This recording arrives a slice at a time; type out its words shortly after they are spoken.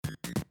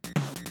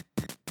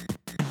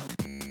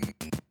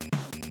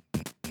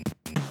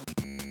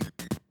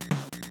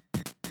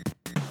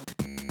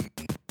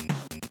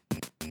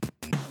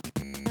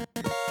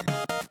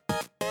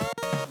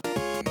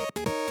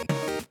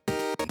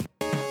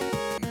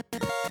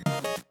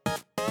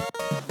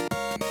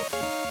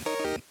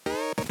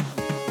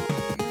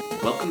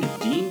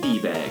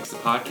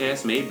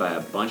podcast made by a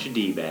bunch of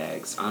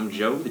D-bags. I'm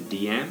Joe, the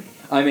DM.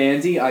 I'm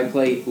Andy. I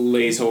play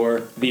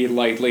Lazor, the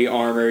lightly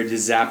armored,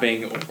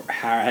 zapping,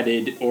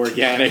 hatted,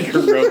 organic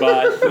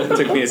robot. It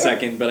took me a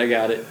second, but I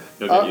got it.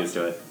 You'll get used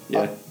to it.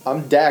 Yeah.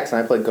 I'm Dax,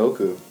 and I play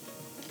Goku.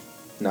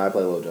 No, I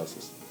play Low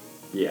Justice.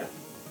 Yeah.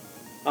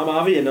 I'm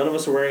Avi, and none of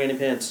us are wearing any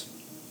pants.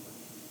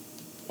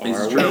 This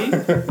is Are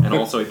true. And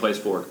also he plays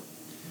Fork.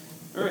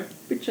 Alright.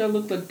 Bitch, I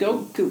look like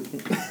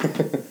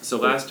Goku. So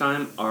last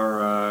time,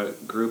 our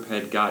group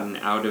had gotten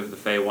out of the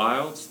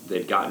Feywilds.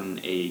 They'd gotten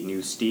a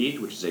new steed,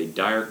 which is a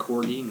dire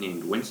corgi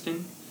named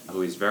Winston,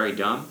 who is very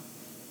dumb.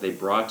 They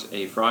brought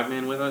a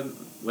frogman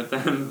with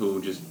them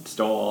who just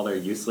stole all their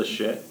useless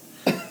shit.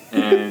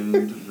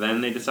 And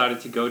then they decided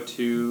to go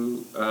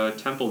to a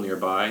temple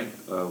nearby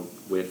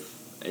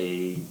with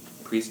a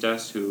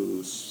priestess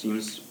who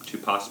seems to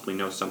possibly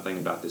know something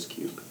about this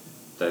cube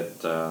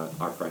that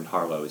our friend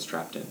Harlow is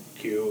trapped in.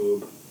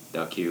 Cube.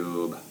 The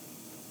cube.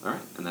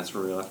 Alright, and that's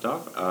where we left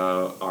off.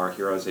 Our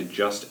heroes had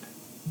just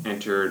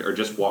entered, or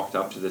just walked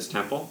up to this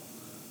temple.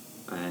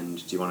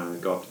 And do you want to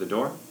go up to the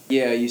door?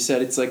 Yeah, you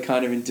said it's like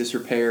kind of in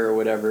disrepair or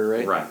whatever,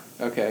 right? Right.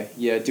 Okay.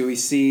 Yeah. Do we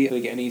see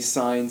like any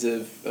signs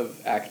of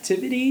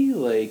activity?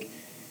 Like,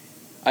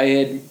 I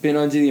had been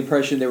under the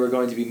impression there were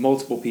going to be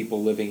multiple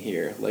people living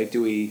here. Like,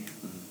 do we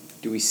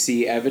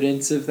see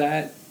evidence of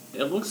that?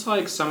 It looks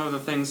like some of the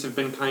things have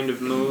been kind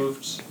of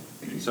moved.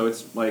 So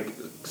it's like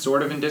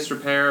sort of in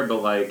disrepair,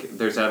 but like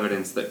there's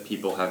evidence that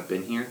people have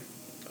been here.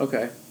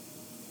 Okay.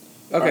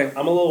 Okay.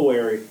 I'm a little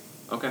wary.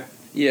 Okay.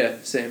 Yeah.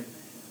 Same.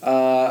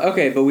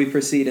 Okay, but we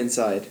proceed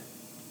inside.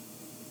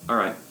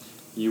 Alright.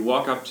 You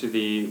walk up to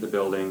the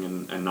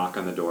building and knock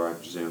on the door, I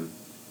presume.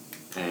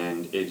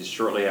 And it is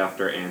shortly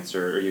after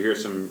or you hear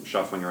some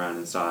shuffling around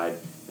inside,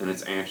 and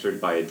it's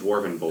answered by a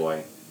dwarven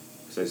boy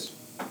who says,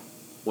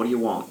 "What do you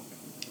want?"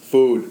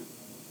 Food.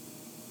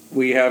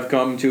 We have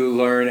come to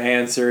learn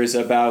answers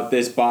about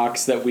this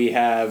box that we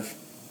have.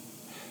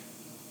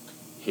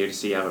 Here to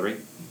see Ellery.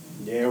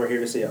 Yeah, we're here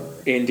to see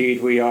Ellery.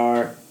 Indeed we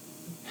are.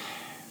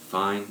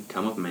 Fine,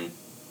 come with me.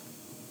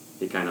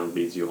 He kind of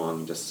leads you along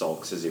and just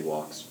sulks as he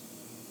walks.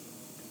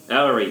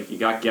 Ellery, you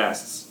got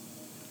guests.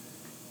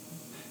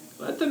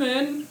 Let them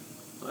in.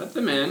 Let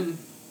them in.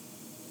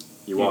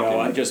 You walk in.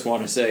 I just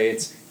want to say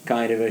it's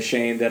kind of a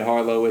shame that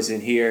Harlow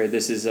isn't here.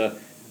 This is a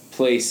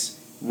place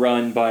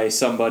run by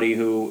somebody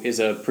who is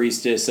a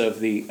priestess of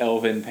the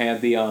Elven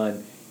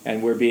Pantheon,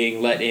 and we're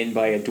being let in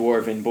by a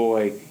dwarven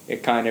boy.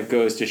 It kind of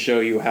goes to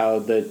show you how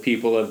the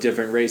people of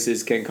different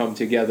races can come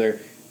together.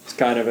 It's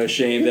kind of a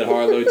shame that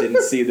Harlow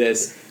didn't see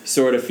this.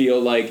 Sort of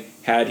feel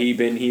like, had he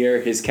been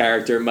here, his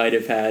character might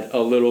have had a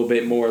little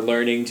bit more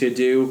learning to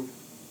do.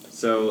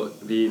 So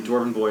the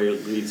dwarven boy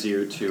leads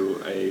you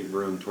to a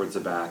room towards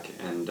the back,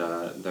 and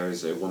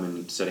there's a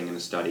woman sitting in a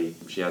study.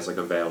 She has like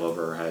a veil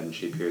over her head, and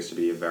she appears to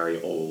be a very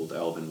old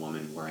elven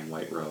woman wearing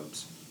white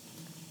robes.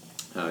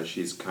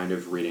 She's kind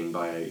of reading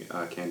by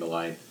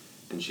candlelight,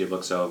 and she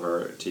looks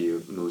over to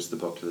you, moves the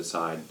book to the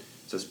side,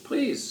 says,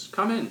 "Please,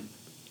 come in.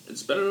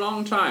 It's been a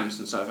long time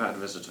since I've had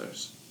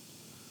visitors."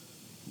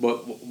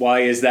 Why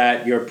is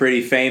that? You're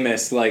pretty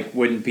famous. Like,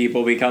 wouldn't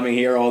people be coming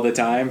here all the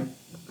time?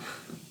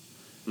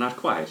 Not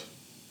quite.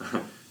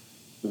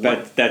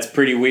 That's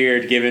pretty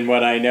weird, given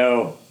what I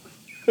know.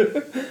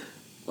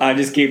 I'm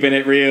just keeping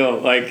it real.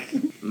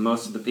 Like,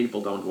 Most of the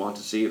people don't want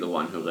to see the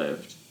one who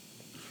lived.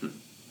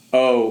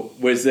 oh,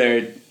 was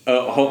there?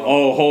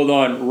 Hold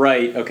on.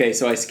 Right. Okay.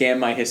 So I scanned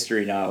my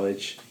history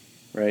knowledge.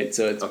 Right.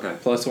 So it's Okay.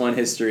 +1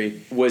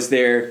 history. Was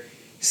there,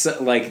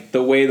 like,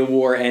 the way the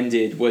war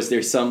ended? Was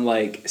there some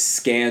like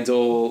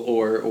scandal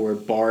or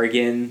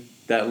bargain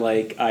that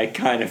like I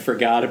kind of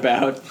forgot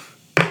about?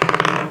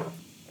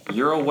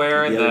 You're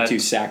aware The other that two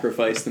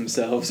sacrificed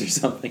themselves or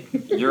something.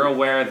 You're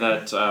aware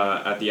that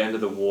at the end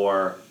of the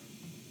war,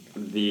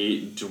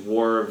 the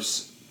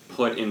dwarves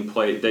put in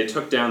place. They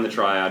took down the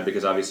triad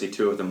because obviously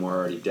 2 of them were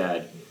already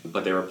dead,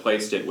 but they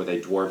replaced it with a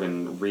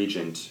dwarven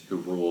regent who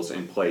rules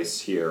in place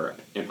here,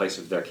 in place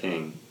of their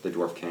king, the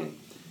dwarf king.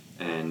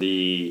 And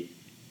being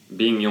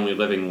the only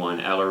living one,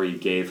 Ellery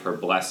gave her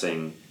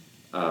blessing,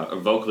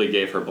 vocally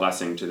gave her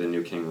blessing to the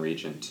new king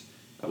regent,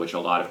 which a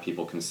lot of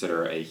people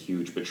consider a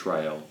huge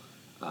betrayal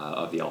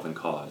of the elven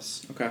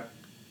cause. Okay.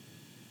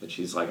 But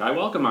she's like, "I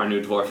welcome our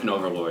new dwarven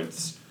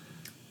overlords."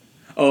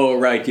 Oh,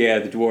 right, yeah,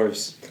 the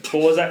dwarves.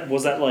 But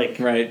was that like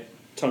Right.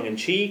 tongue in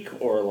cheek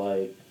or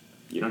like?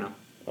 You don't know.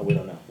 Oh, we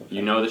don't know. Okay.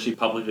 You know that she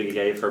publicly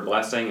gave her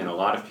blessing, and a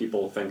lot of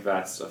people think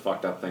that's a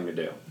fucked up thing to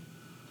do.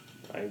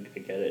 I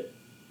get it.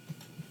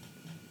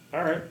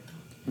 All right.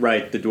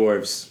 Right, the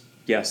dwarves.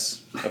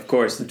 Yes, of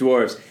course, the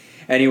dwarves.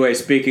 Anyway,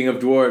 speaking of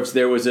dwarves,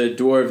 there was a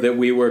dwarf that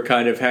we were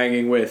kind of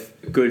hanging with,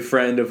 a good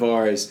friend of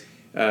ours.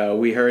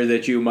 We heard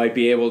that you might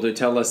be able to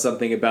tell us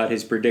something about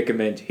his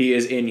predicament. He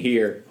is in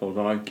here. Hold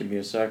on, give me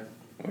a sec.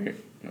 Wait,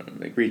 I'm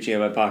like reaching in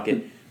my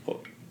pocket.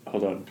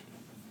 Hold on.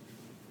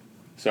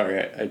 Sorry,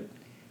 I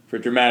for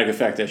dramatic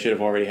effect, I should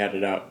have already had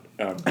it out.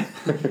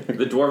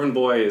 The dwarven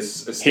boy is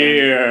standing,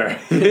 Here.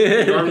 The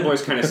dwarven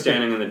boy's kind of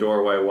standing in the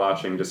doorway,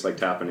 watching, just like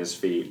tapping his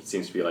feet.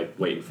 Seems to be like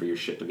waiting for your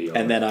shit to be over.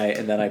 and then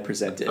I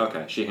present it.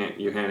 Okay,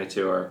 you hand it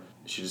to her.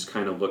 She just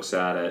kind of looks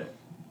at it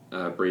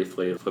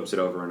briefly, flips it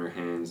over in her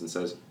hands, and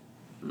says,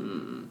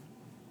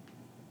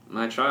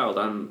 "My child,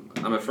 I'm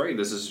afraid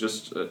this is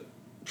just a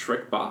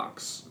trick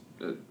box.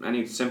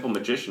 Any simple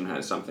magician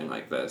has something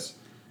like this.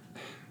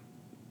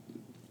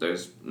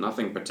 There's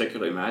nothing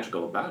particularly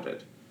magical about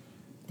it."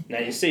 Now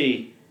you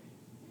see,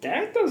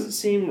 that doesn't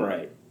seem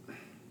right.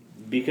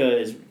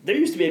 Because there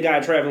used to be a guy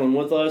traveling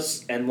with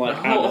us, and like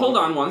Hold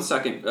on 1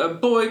 second.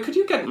 Boy, could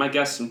you get my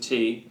guests some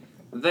tea?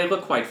 They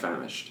look quite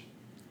famished.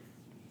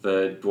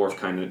 The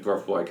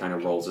dwarf boy kind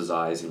of rolls his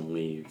eyes and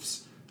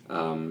leaves.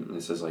 And he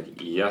says,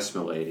 like, "Yes,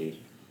 milady."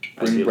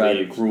 As Bring he Brad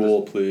leaves,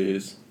 gruel,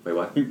 please. Wait,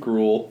 what?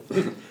 Gruel.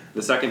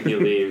 The second he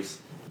leaves,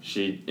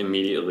 she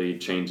immediately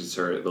changes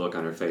the look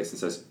on her face and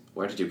says,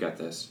 "Where did you get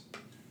this?"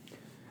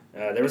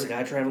 There was a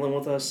guy traveling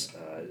with us.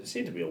 It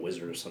seemed to be a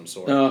wizard of some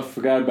sort. Oh,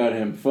 forgot about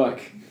him. Fuck.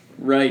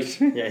 Right.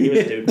 Yeah, he was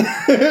a dude.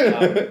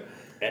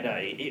 And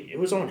it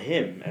was on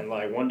him. And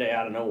like one day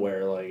out of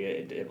nowhere, like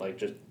it like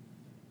just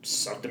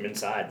sucked him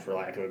inside, for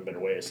lack of a better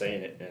way of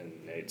saying it.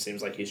 And it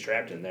seems like he's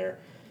trapped in there.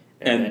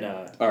 And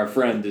then, our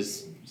friend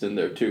is in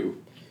there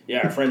too.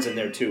 yeah, our friend's in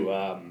there too.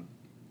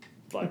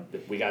 Like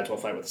we got into a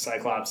fight with the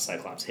Cyclops.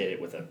 Cyclops hit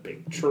it with a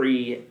big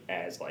tree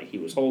as like he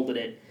was holding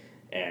it.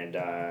 And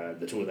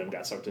the two of them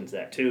got sucked into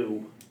that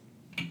too.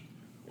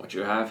 What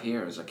you have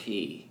here is a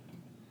key.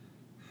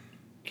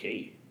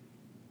 Key.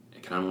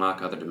 It can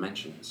unlock other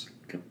dimensions.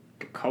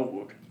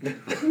 Code.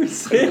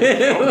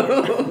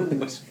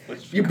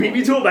 You beat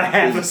me to about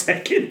half a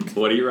second.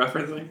 What are you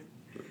referencing?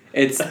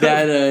 It's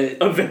that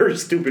A very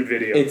stupid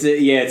video.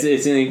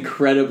 it's an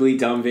incredibly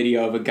dumb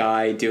video of a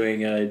guy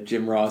doing a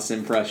Jim Ross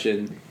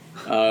impression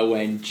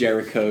when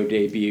Jericho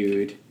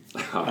debuted.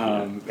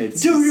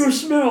 It's Do you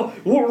smell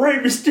what Rey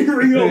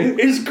Mysterio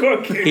is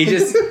cooking? he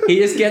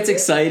just gets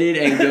excited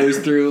and goes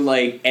through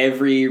like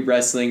every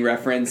wrestling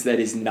reference that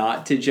is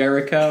not to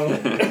Jericho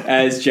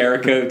as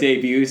Jericho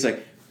debuts.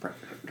 Like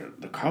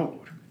the code.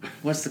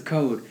 What's the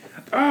code?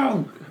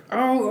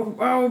 Oh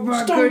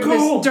my Stone goodness!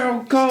 Cold!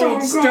 Stone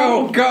Cold!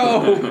 Stone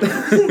Cold!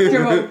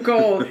 Stone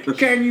Cold!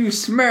 Can you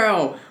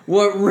smell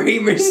what Rey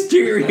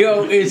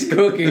Mysterio is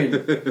cooking?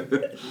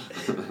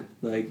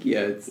 Like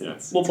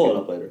it's We'll pull it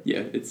up later. yeah,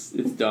 it's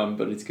dumb,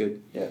 but it's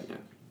good. Yeah.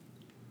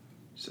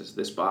 She says,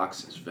 "This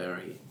box is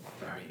very,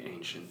 very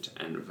ancient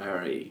and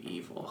very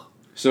evil."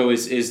 So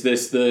is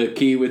this the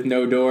key with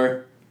no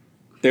door?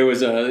 There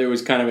was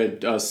kind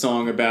of a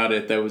song about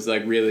it that was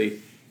like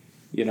really,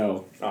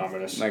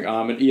 Ominous. like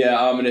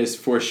ominous,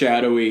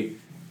 foreshadowy.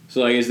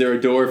 So like, is there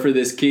a door for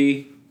this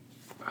key?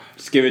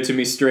 Just give it to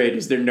me straight.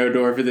 Is there no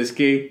door for this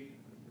key?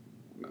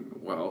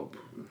 Well,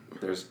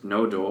 there's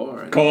no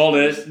door. And Called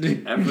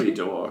it. every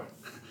door.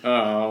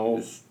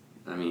 Oh.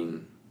 I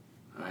mean,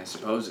 I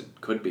suppose it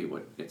could be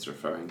what it's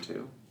referring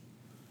to.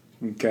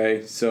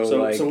 Okay, so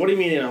So what do you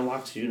mean it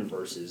unlocks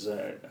universes?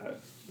 I'm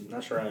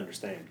not sure I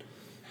understand.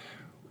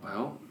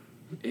 Well,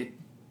 it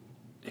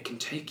can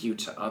take you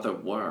to other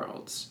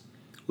worlds,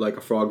 Like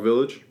a frog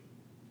village?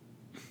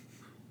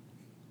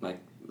 like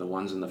the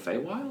ones in the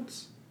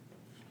Feywilds.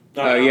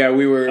 yeah,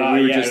 we were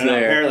just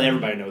there. Apparently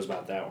everybody knows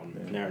about that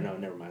one. No,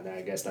 never mind.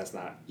 I guess that's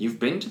not. You've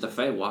been to the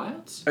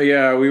Feywilds?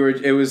 Yeah, we were.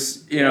 It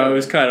was it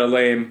was kind of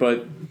lame,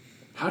 but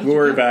How did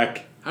we're you get,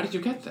 back. How did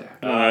you get there?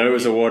 It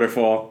was a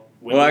waterfall.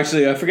 We- Well,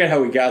 actually, I forget how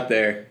we got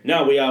there.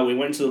 No, we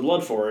went into the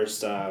Blood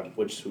Forest,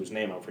 whose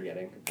name I'm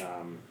forgetting.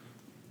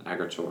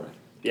 Agatora.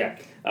 Yeah,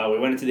 we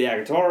went into the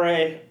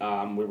Agatore.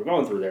 We were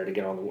going through there to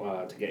get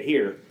to get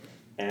here,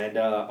 and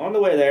on the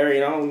way there,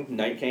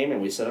 night came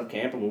and we set up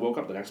camp and we woke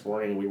up the next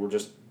morning and we were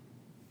just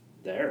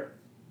there.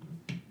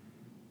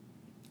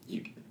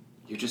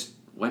 You just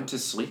went to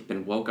sleep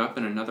and woke up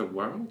in another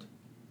world?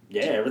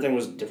 Yeah, everything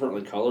was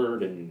differently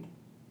colored and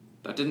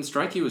That didn't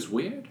strike you as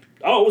weird?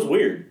 it was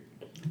weird.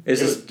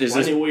 Is It was this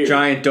plenty weird.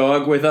 giant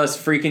dog with us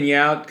freaking you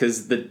out?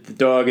 Because the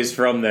dog is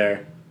from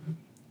there.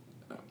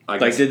 I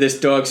Like, guess- did this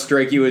dog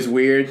strike you as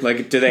weird?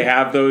 Like, do they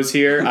have those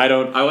here? I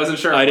don't. I wasn't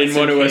sure. I if didn't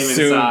want Winston to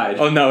came assume. Inside.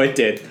 Oh no, it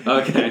did.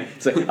 Okay.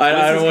 It's like,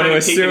 I don't want to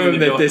Winston's kinda peeking in assume the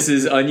that door. this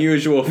is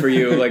unusual for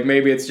you. Like,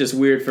 maybe it's just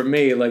weird for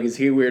me. Like, is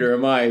he weird or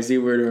am I? Is he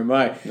weird or am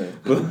I? Yeah.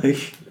 But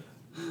like,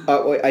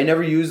 Wait, I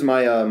never used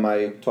my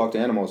my talk to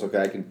animals.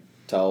 Okay, I can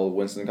tell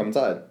Winston to come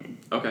inside.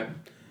 Okay.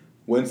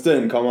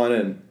 Winston, come on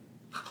in.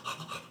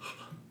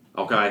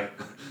 Okay.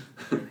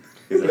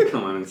 He's like,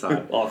 come on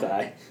inside.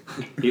 Okay.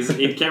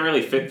 He can't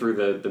really fit through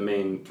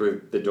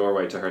the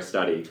doorway to her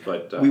study,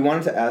 but We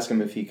wanted to ask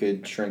him if he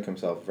could shrink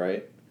himself,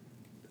 right?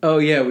 oh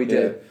yeah, we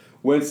did. Yeah.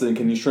 Winston,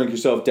 can you shrink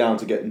yourself down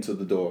to get into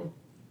the door?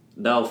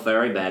 no,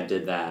 Ferrybad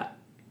did that.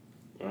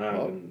 No.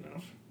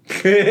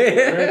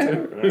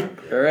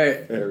 All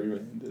right.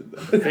 Ferryman did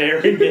that.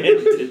 Fairy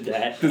Man did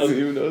that. Doesn't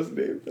even know his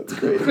name. That's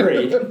great.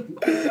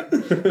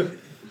 Great.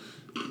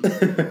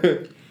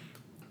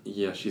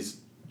 Yeah, she's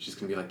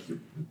gonna be like, you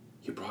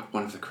brought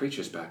one of the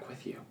creatures back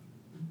with you.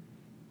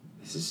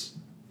 This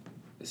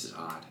This is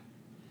odd.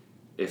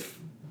 If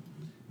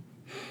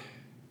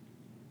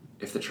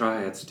the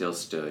Triad still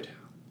stood,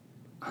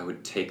 I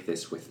would take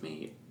this with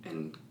me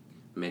and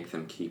make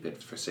them keep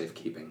it for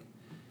safekeeping.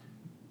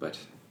 But,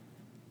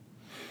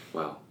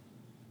 well,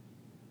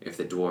 if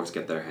the dwarves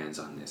get their hands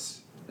on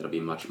this, it'll be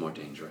much more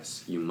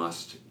dangerous. You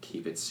must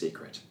keep it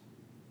secret.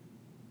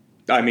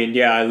 I mean,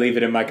 yeah, I leave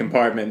it in my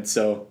compartment,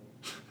 so...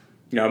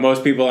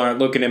 most people aren't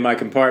looking in my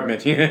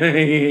compartment,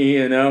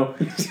 you know?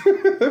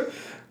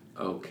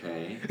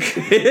 Okay.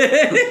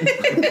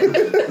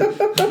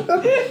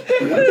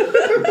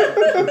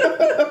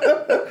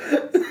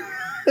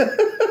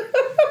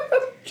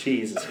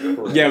 Jesus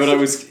Christ. Yeah, but I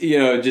was,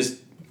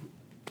 just...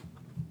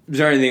 Is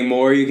there anything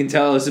more you can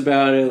tell us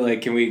about it?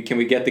 Like, can we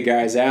get the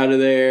guys out of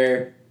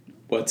there?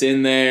 What's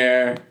in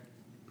there?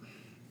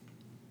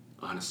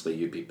 Honestly,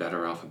 you'd be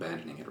better off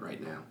abandoning it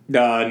right now.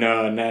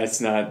 No,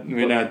 that's not...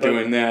 We're not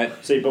doing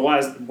that. See, but why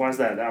is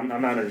that? I'm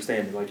not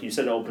understanding. Like, you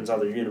said it opens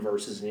other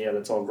universes, and yeah,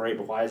 that's all great,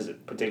 but why is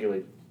it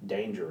particularly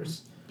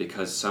dangerous?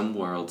 Because some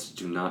worlds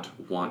do not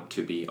want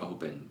to be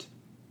opened.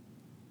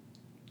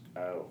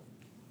 Oh.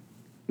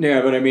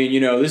 Yeah, but I mean,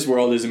 this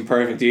world isn't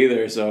perfect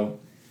either, so...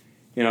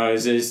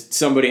 does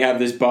somebody have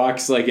this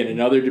box, like, in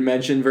another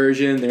dimension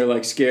version? They're,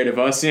 like, scared of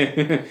us,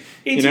 Are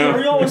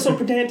you always so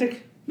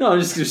pedantic? No,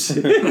 just just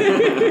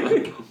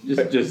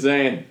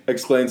saying.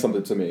 Explain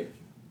something to me.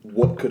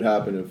 What could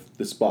happen if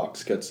this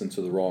box gets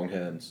into the wrong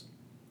hands?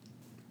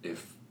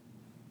 If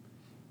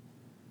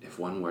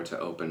one were to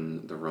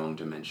open the wrong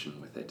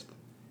dimension with it,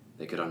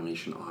 they could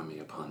unleash an army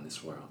upon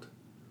this world.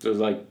 So it's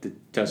like the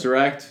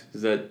Tesseract?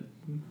 Is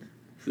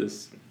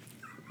this...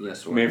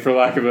 Yes, I mean, for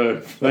lack of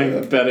a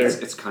better...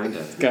 It's kind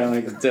of... It's kind of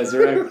like the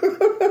Tesseract.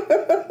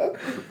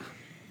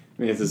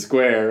 I mean, it's a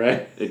square,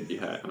 right?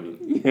 Yeah, I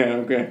mean... Yeah,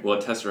 okay. Well,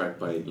 a Tesseract,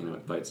 by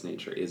its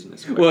nature, isn't a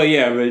square. Well,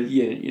 yeah, but,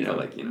 But,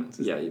 like, it's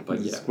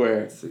a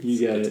square. You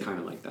get it's it. kind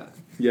of like that.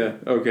 Yeah,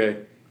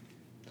 okay.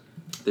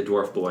 The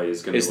dwarf boy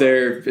is going to...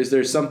 Is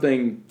there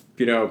something,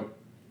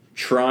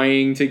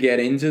 trying to get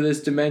into this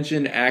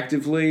dimension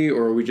actively,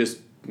 or are we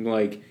just,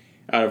 like,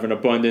 out of an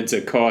abundance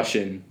of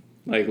caution,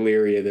 like,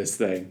 leery of this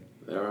thing?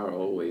 There are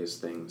always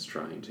things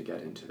trying to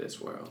get into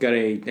this world. Got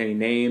any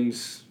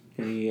names?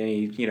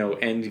 Any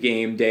end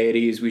game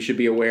deities we should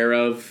be aware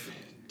of?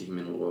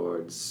 Demon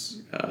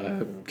lords.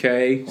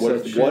 Okay.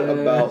 What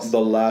about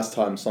the last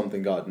time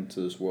something got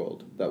into this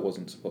world that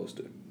wasn't supposed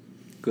to?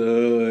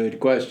 Good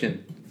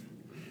question.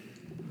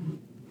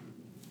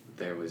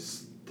 There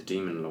was the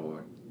demon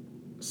lord,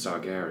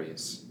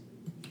 Sargarius.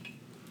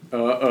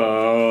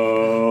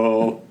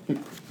 Uh-oh.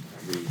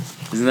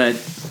 Isn't that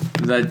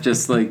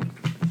just like...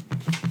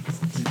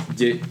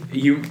 Do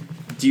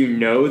you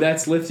know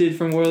that's lifted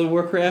from World of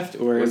Warcraft,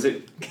 or Was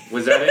that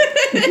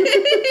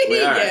it?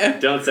 Wait, all right.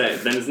 Don't say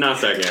it. Then it's not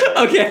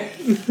Sargarius. Okay,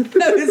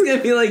 I was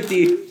gonna be like,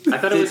 I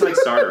thought it was like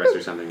Sargeras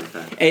or something like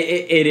that.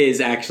 It is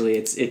actually.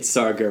 It's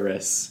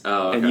Sargeras.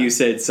 Oh, okay. And you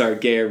said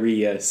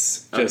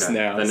Sargarius just Okay.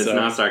 now. Then it's so.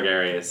 not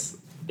Sargarius.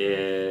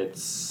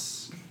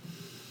 It's.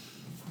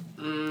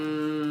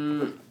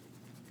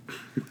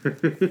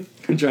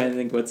 I'm trying to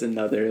think what's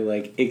another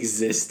like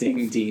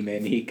existing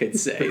demon he could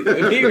say.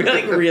 That would be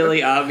like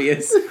really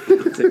obvious.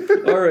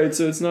 All right,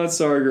 so it's not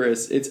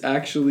Sargeras. It's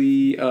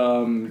actually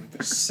Sauron.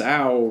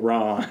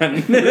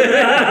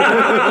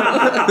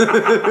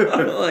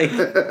 Like,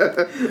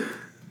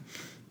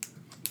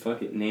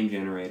 fuck it, name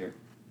generator.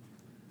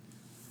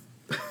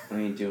 I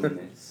ain't doing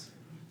this.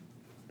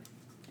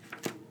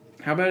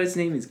 How about his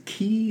name is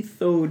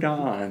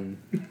Keithodon?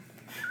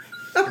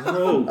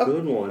 Oh,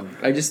 good one.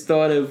 I just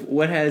thought of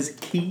what has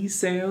key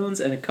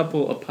sounds and a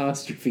couple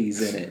apostrophes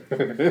in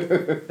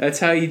it. That's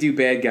how you do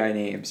bad guy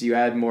names. You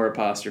add more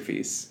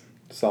apostrophes.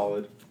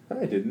 Solid.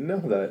 I didn't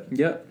know that.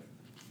 Yep.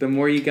 The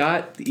more you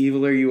got, the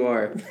eviler you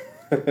are.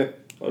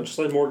 Well, just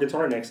like more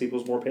guitar necks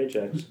equals more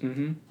paychecks.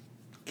 Mm-hmm.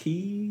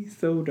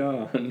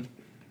 Keithodon.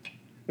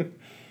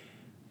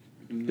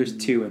 There's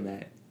two in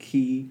that.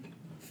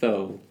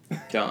 Keithodon.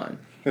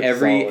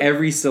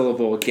 Every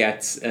syllable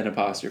gets an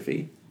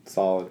apostrophe.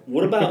 Solid.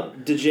 What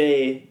about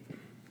DJ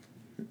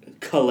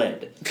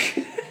Khaled?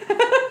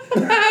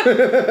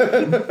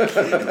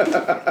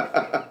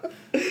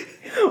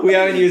 We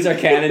haven't used our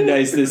canon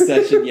dice this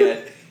session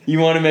yet. You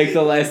want to make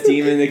the last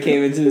demon that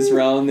came into this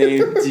realm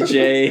named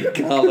DJ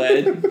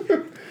Khaled?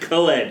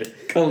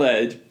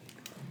 Khaled.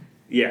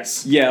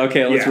 Yes. Yeah,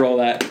 okay, let's roll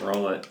that.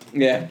 Roll it.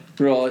 Yeah,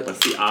 roll it. What's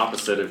the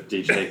opposite of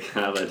DJ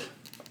Khaled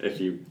if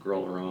you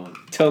roll wrong?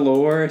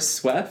 Talor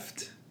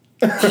Swift?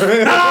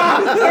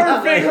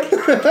 Perfect!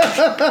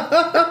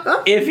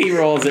 If he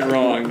rolls it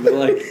wrong, but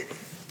like...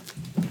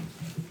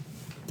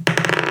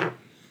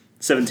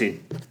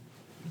 17.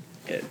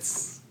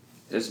 It's...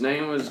 His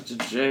name was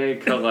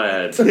DJ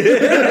Khaled.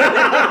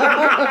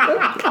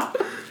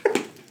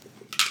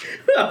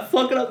 I'm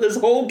fucking up this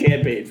whole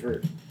campaign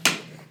for...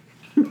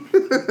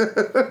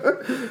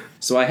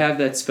 So I have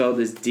that spelled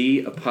as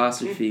D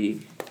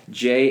apostrophe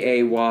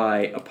Jay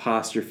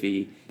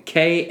apostrophe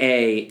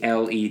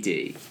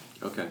Kaled.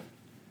 Okay.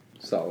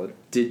 Solid.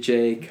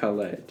 DJ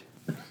Khaled.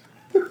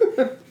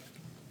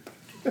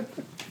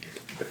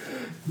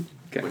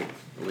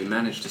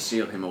 managed to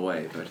seal him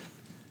away, but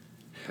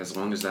as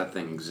long as that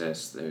thing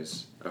exists,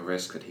 there's a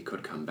risk that he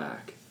could come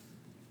back.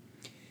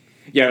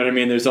 Yeah, but I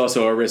mean, there's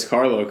also a risk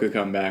Harlow could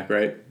come back,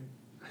 right?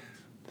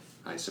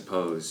 I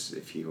suppose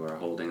if you are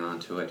holding on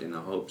to it in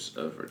the hopes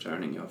of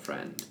returning your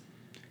friend.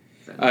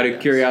 Then Out of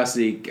yes.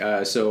 curiosity,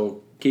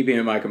 so keeping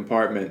in my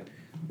compartment,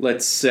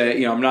 let's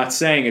say, I'm not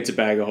saying it's a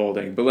bag of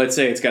holding, but let's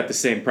say it's got the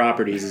same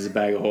properties as a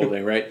bag of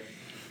holding, right?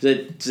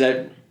 Is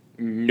that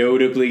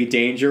notably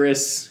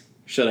dangerous?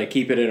 Should I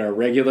keep it in a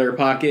regular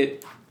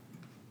pocket?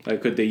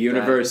 Like, could the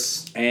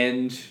universe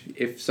end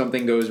if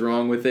something goes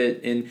wrong with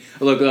it? And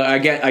look, I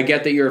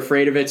get that you're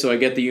afraid of it, so I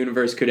get the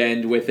universe could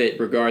end with it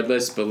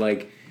regardless. But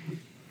like,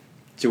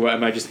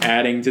 am I just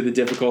adding to the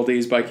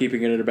difficulties by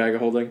keeping it in a bag of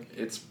holding?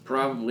 It's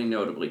probably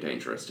notably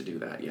dangerous to do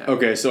that, yeah.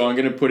 Okay, so I'm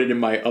gonna put it in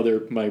my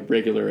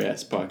regular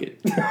ass pocket.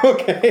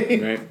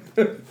 Okay.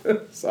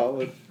 Right.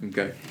 Solid.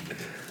 Okay.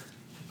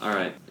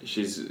 Alright,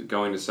 she's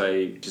going to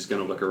say, she's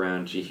going to look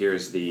around, she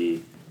hears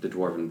the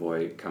dwarven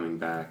boy coming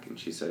back, and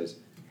she says,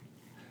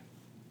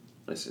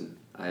 "Listen,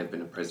 I have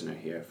been a prisoner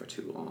here for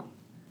too long.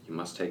 You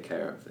must take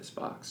care of this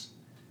box.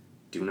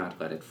 Do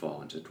not let it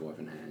fall into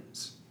dwarven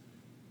hands."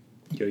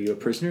 Yo, you a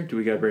prisoner? Do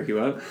we gotta break you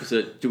up?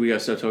 Do we gotta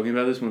stop talking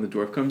about this when the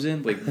dwarf comes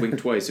in? Like, blink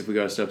twice if we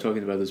gotta stop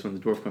talking about this when the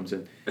dwarf comes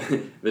in.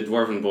 The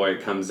dwarven boy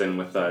comes in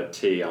with a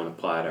tea on a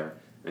platter,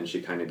 and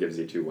she kind of gives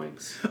you 2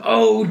 winks.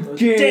 Oh,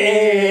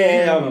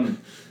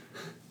 Damn!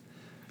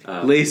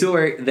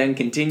 Lazor then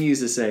continues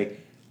to say,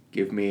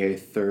 "Give me a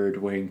third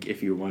wink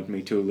if you want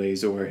me to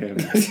laser him."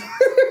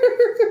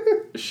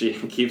 She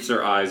keeps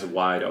her eyes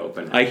wide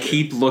open. I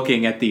keep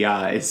looking at the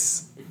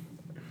eyes.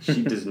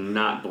 She does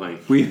not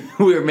blink.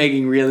 We're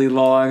making really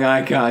long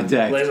eye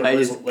contact. Laser, I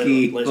laser, just laser,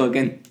 keep laser.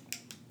 looking.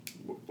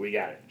 We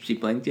got it. She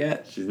blinked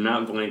yet? She's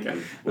not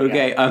blinking.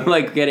 Okay, I'm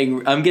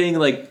getting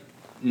like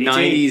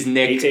 90s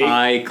Nick AT.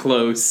 eye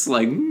close,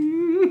 like.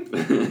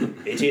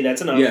 AT,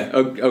 that's enough. Yeah.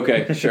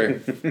 Okay. Sure.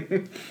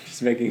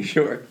 Just making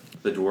sure.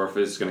 The dwarf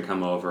is going to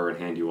come over and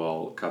hand you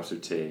all cups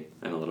of tea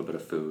and a little bit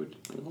of food,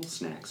 a little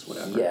snacks,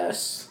 whatever.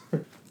 Yes.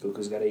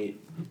 Luca's gotta eat.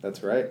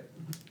 That's right.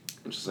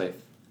 And she'll say,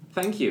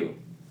 "Thank you,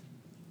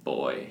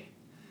 boy.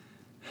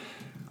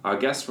 Our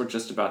guests were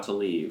just about to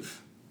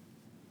leave.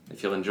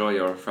 If you'll enjoy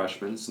your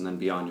refreshments and then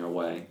be on your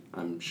way,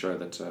 I'm sure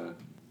that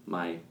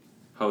my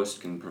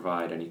host can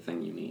provide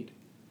anything you need."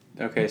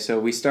 Okay, so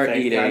we start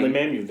Thank you kindly,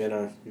 eating.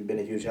 ma'am. You've been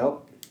a huge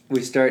help.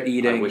 We start I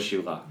eating. wish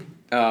you luck.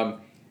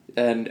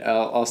 And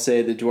I'll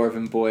say the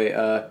dwarven boy,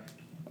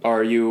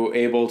 are you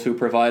able to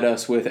provide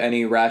us with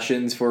any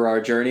rations for our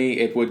journey?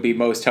 It would be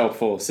most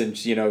helpful since,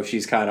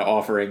 she's kind of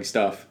offering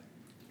stuff.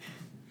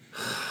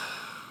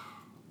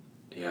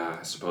 Yeah,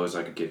 I suppose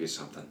I could give you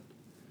something.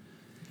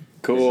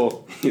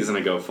 Cool. He's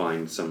going to go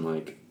find some,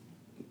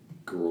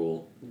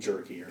 gruel.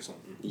 Jerky or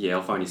something. Yeah,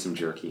 I'll find you some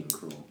jerky and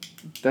gruel.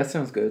 That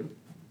sounds good.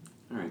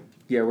 Alright.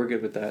 Yeah, we're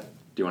good with that.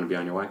 Do you want to be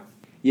on your way?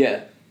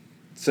 Yeah.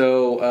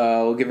 So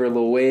we'll give her a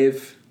little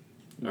wave.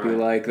 All Be right.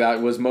 like,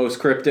 that was most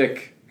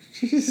cryptic.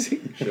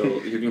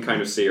 You can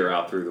kind of see her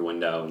out through the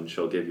window, and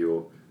she'll give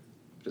you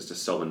just a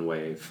sullen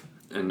wave.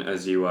 And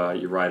as you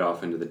ride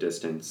off into the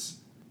distance,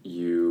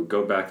 you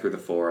go back through the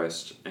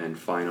forest, and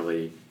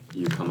finally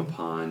you come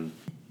upon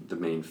the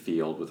main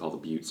field with all the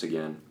buttes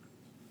again.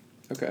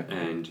 Okay.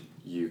 And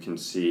you can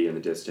see in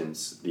the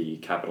distance the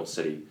capital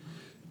city,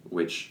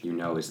 which you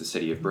know is the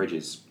city of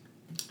bridges.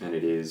 And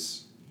it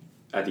is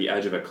at the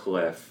edge of a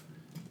cliff.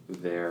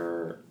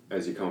 There,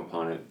 as you come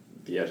upon it,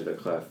 the edge of the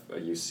cliff,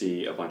 you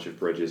see a bunch of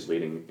bridges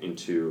leading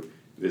into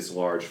this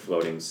large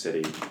floating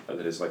city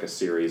that is like a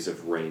series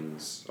of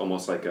rings,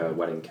 almost like a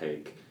wedding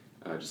cake,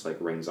 just like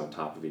rings on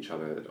top of each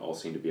other that all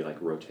seem to be like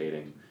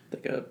rotating.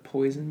 Like a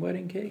poison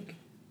wedding cake?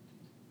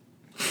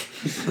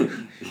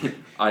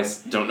 I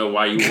don't know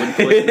why you would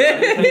put it in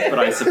wedding cake, but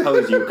I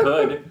suppose you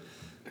could.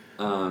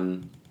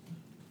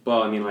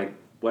 Well, I mean, like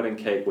wedding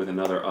cake with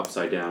another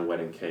upside down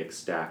wedding cake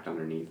stacked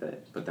underneath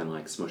it, but then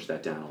like smush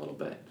that down a little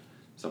bit.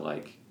 So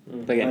like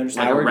Like an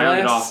like a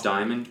rounded hourglass? off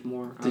diamond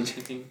more, I was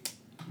thinking.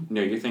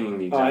 No, you're thinking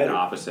the I- exact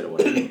opposite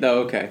way.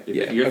 Oh, okay.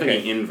 Yeah. You're okay.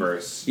 thinking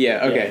inverse.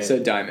 Yeah, okay, Yeah. so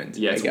diamond.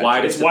 Yeah, it's I gotcha.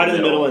 wide It's at wide in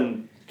the middle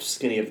and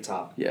skinny at the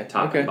top. Yeah,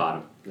 top okay. and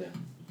bottom. Yeah.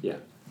 Yeah.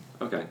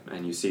 Okay.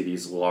 And you see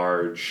these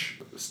large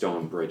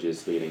stone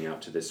bridges leading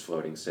out to this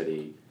floating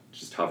city,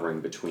 just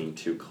hovering between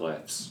two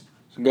cliffs.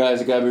 So guys,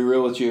 I gotta be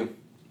real with you.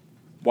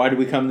 Why did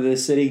we come to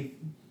this city?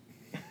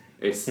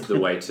 It's the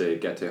way to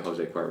get to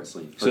Jose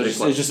Cuervoslin. So it's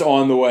just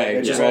on the way,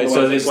 It's just right? on the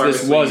So way. this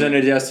Cuervoslin. wasn't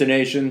a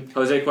destination.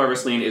 Jose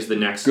Cuervoslin is the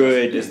next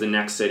Good. is the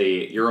next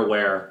city. You're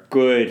aware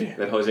Good.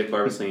 that Jose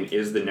Cuervoslin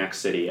is the next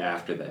city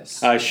after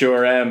this. I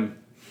sure am.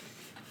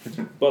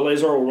 But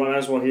Lazor, we might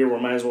as well here. We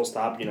might as well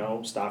stop.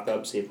 Stock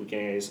up, see if we can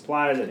get any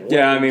supplies. Any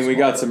Yeah, I mean, weapons, we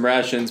got all some that.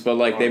 rations, but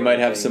like they All might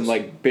the have some things.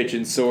 like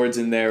bitchin' swords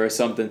in there or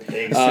something.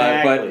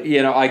 Exactly.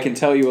 But I can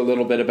tell you a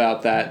little bit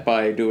about that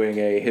by doing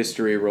a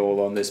history roll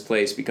on this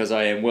place because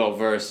I am well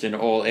versed in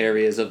all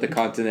areas of the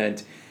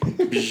continent.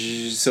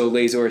 So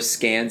Lazor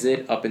scans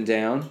it up and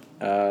down,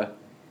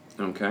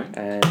 Okay.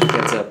 and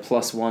gets a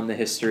 +1 to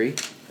history.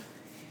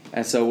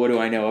 And so, what do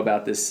I know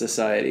about this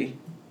society?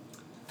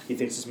 He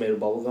thinks it's made of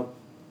bubblegum.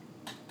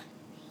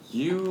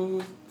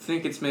 You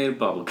think it's made of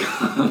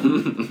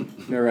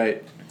bubblegum. All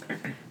right.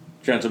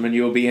 Gentlemen,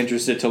 you will be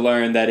interested to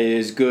learn that it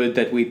is good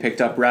that we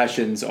picked up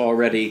rations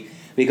already,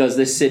 because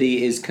this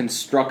city is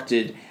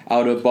constructed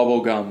out of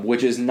bubblegum,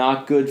 which is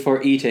not good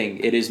for eating.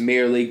 It is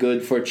merely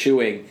good for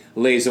chewing.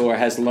 Lazor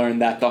has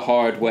learned that the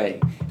hard way.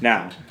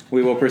 Now,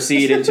 we will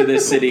proceed into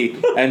this city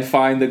and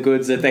find the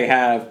goods that they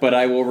have, but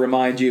I will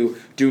remind you,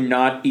 do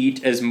not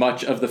eat as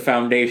much of the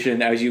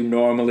Foundation as you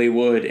normally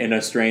would in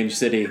a strange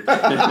city.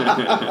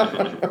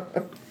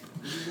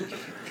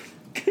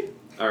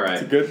 All right.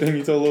 It's a good thing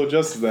you told Little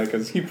Justice that,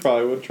 because he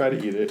probably would try to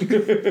eat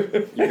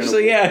it.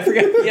 Actually, yeah, I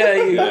forgot. Yeah,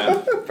 you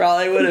Yeah.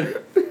 probably would have.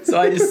 So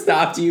I just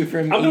stopped you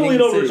from I'm eating gonna lean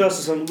the over to city.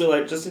 Justice. I'm gonna be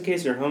like, just in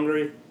case you're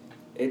hungry,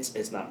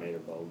 it's not made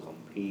of bubblegum.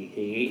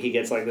 He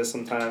gets like this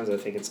sometimes. I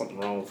think it's something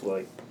wrong with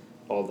like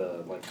all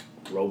the like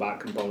robot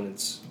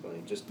components.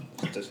 Like just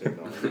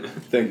ignore it.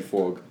 Thank you,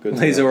 Forg. Good. to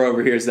Laser know.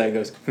 overhears that and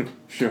goes,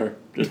 sure,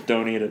 just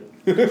don't eat it.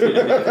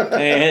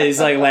 And he's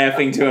like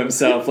laughing to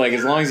himself, like,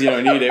 as long as you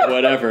don't eat it,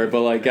 whatever.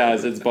 But like,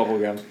 guys, it's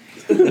bubblegum.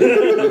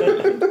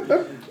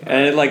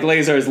 And like,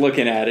 Laser is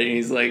looking at it and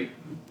he's like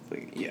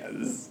yeah,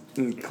 this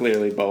is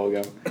clearly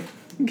bubblegum.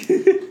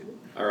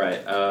 All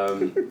right.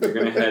 You're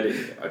gonna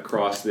head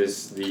across one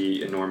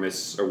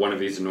of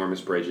these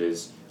enormous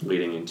bridges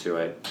leading into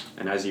it,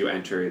 and as you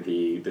enter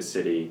the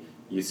city,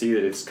 you see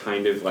that it's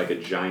kind of like a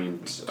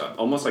giant,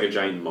 almost like a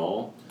giant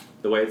mall.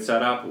 The way it's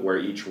set up, where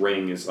each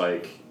ring is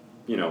like,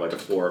 like a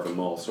floor of a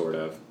mall, sort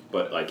of.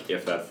 But like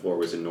if that floor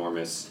was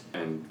enormous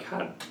and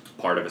had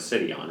part of a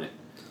city on it.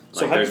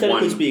 So Like, there's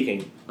hypothetically one-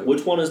 speaking,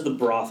 which one is the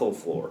brothel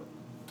floor?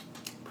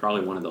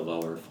 Probably one of the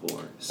lower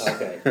floors.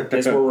 Okay,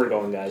 guess where we're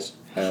going, guys.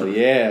 Hell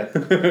yeah.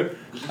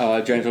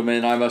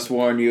 Gentlemen, I must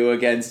warn you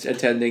against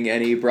attending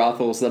any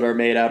brothels that are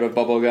made out of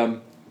bubblegum.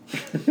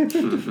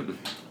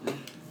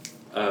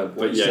 But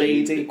What'd yeah,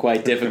 you say, E.T.?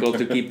 Quite difficult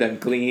to keep them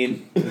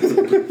clean.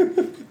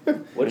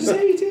 What'd you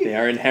say, E.T.? They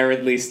are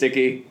inherently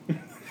sticky.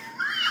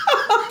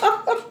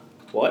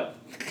 What?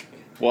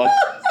 What?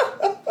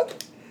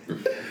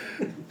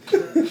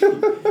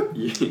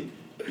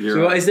 you're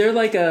So is there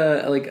like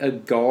a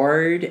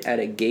guard at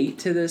a gate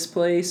to this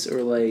place,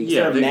 or like? Is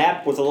Yeah, there a they-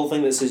 map with a little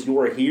thing that says you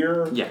are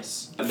here?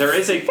 Yes, there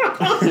is a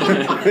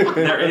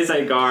there is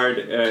a guard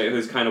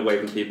who's kind of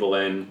waving people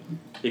in.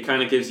 He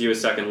kind of gives you a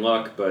second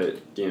look, but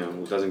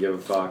doesn't give a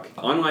fuck.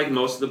 Unlike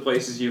most of the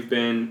places you've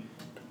been,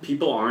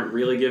 people aren't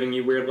really giving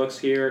you weird looks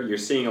here. You're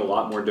seeing a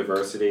lot more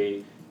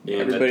diversity in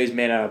Everybody's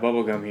made out of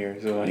bubblegum here,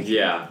 so like.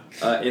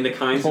 in the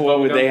kinds of What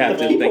would they have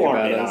The to people think aren't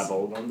about made out us?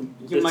 of bubblegum.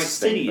 You The might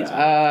city think is.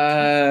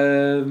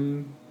 that.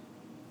 Um,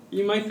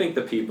 You might think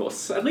the people,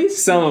 at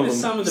least some of them.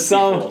 some of the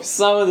some people.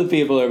 some of the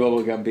people are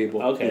bubblegum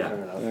people. Okay, Yeah. fair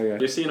enough. Okay.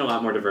 You're seeing a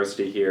lot more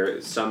diversity here.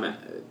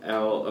 A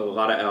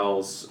lot of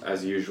elves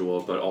as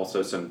usual, but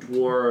also some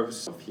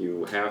dwarves, a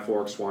few half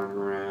orcs wandering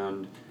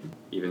around,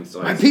 even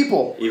My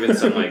people. even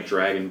some like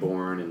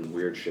dragonborn and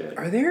weird shit.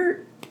 Are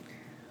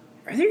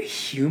there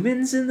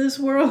humans in this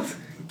world?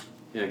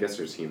 Yeah, I guess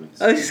there's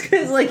humans. I was just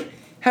gonna like,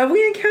 have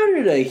we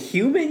encountered a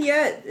human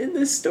yet in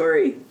this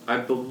story? I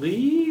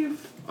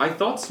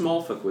thought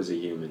Smallfoot was a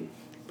human,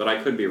 but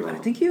I could be wrong. I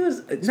think he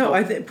was no. Small-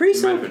 I think pretty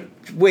he might so.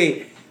 have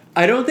Wait,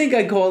 I don't think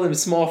I called him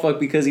Smallfuck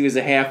because he was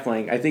a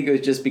halfling. I think it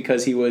was just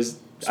because he was.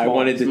 I Small-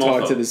 wanted to small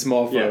talk to folk. the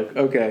small folk.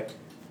 Okay,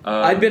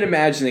 Uh, I'd been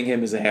imagining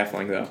him as a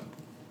halfling though.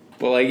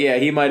 Well, like yeah,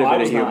 he might have Well, I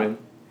been a was not. human.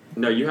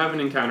 No, you haven't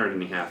encountered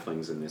any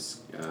halflings in this.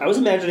 I was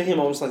imagining him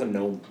almost like a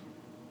gnome.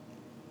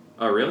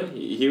 Oh, really?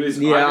 He was.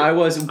 Yeah, either- I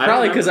was don't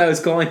probably know. because I was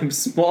calling him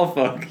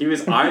Smallfuck. He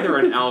was either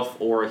an elf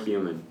or a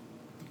human.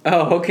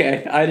 Oh,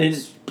 okay. I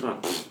didn't. Huh.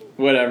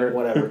 Whatever.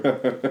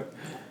 Whatever.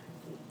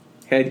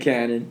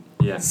 Headcanon.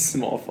 Yes.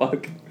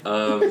 Smallfuck.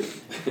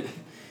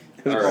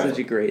 That's Alright. such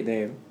a great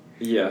name.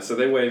 Yeah, so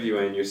they wave you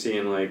in. You're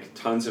seeing like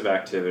tons of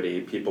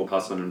activity, people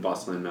hustling and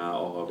bustling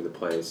all over the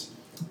place.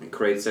 And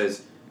Crate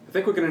says, "I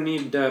think we're gonna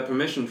need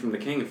permission from the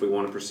king if we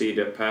want to proceed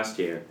past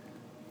here.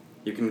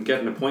 You can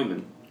get an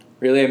appointment."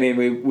 Really, I mean,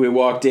 we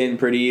walked in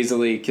pretty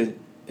easily.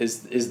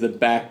 Is the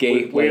back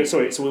gate? Wait, like-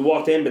 sorry. So we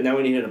walked in, but now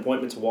we need an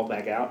appointment to walk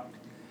back out.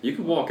 You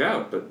can walk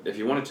out, but if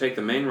you want to take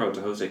the main road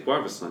to Jose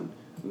Cuervaslan,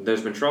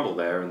 there's been trouble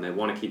there, and they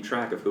want to keep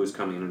track of who's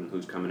coming in and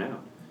who's coming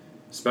out,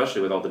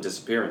 especially with all the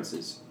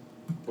disappearances.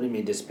 What do you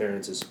mean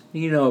disappearances?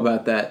 You know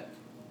about that?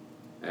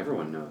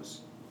 Everyone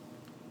knows.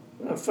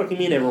 What the fuck you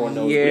mean everyone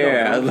knows? We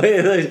Yeah. don't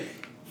know.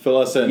 Fill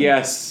us in.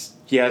 Yes,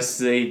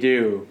 they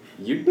do.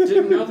 You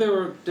didn't know there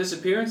were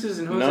disappearances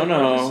in Jose No.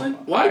 Cuervaslan?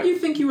 Why did you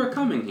think you were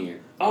coming here?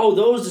 Oh,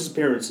 those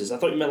disappearances. I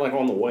thought you meant like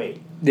on the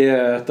way.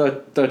 Yeah, I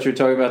thought you were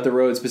talking about the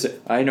road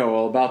specific. I know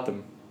all about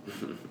them.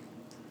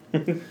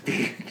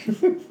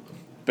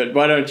 But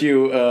why don't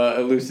you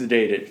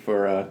elucidate it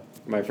for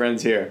my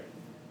friends here?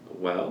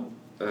 Well,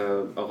 a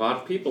lot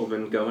of people have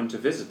been going to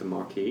visit the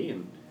Marquis,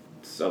 and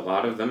a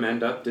lot of them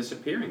end up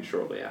disappearing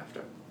shortly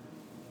after.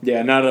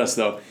 Yeah, not us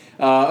though.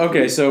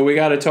 Okay, so we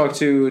got to talk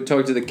to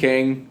the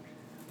king.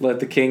 Let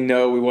the king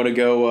know we want to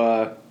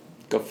go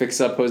go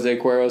fix up Jose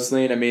Cuervo's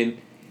lane. I mean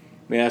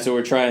that's what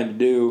we're trying to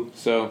do.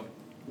 So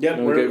Yep,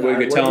 we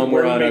could tell him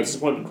we're on a this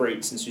appointment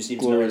great since you seem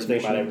to know glorious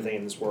everything about mission. everything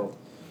in this world.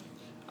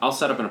 I'll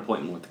set up an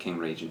appointment with the King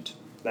Regent.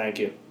 Thank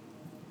you.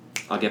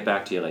 I'll get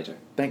back to you later.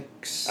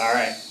 Thanks. All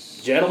right,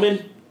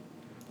 gentlemen,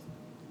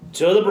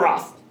 to the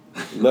broth.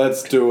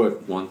 Let's do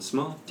it. One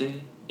small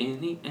day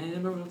in the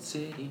Emerald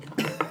City.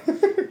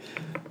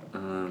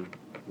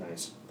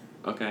 Nice.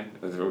 Okay,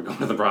 we're going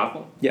to the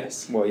brothel.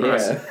 Yes. Well,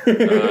 Alright.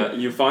 yeah.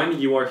 You find the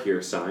 "You Are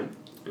Here" sign,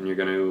 and you're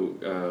going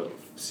to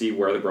see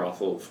where the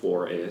brothel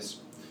floor is.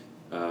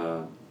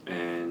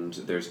 And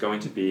there's going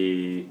to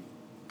be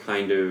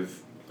kind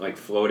of like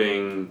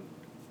floating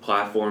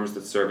platforms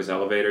that serve as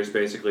elevators,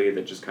 basically,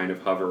 that just kind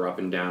of hover up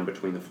and down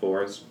between the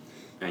floors.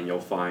 And you'll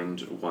find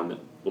one that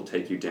will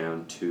take you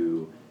down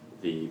to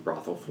the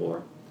brothel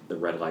floor, the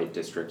red light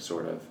district,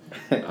 sort of.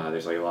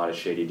 There's like a lot of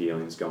shady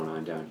dealings going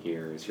on down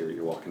here as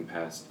you're walking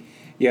past.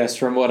 Yes,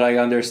 from what I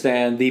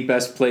understand, the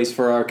best place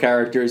for our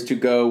characters to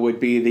go would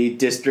be the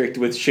district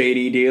with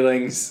shady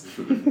dealings.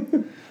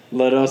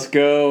 Let us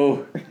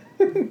go.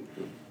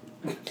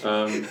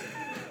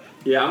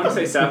 Yeah, I'm gonna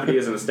say Sapody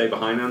is gonna stay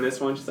behind on this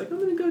one. She's like, I'm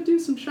gonna go do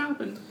some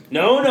shopping.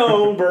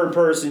 No, bird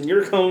person,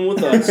 you're coming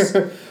with us.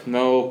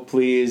 No,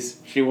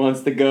 please. She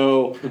wants to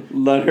go.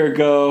 Let her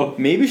go.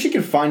 Maybe she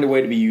can find a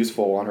way to be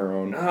useful on her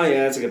own. Oh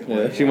yeah, that's a good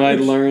point. Yeah. She might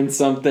learn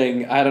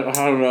something. I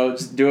don't know.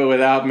 Just do it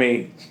without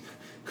me.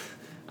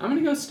 I'm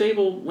gonna go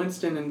stable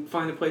Winston and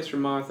find a place for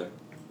Martha.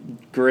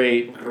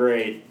 Great.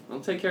 Great. I'll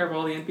take care of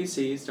all the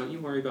NPCs. Don't you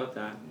worry about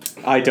that.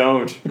 I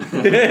don't.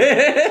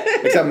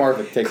 Except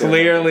Martha. Take care of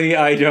Clearly,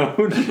 I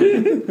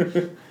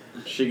don't.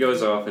 She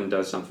goes off and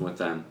does something with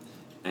them,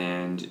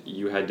 and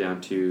you head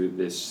down to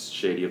this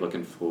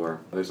shady-looking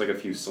floor. There's like a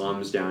few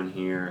slums down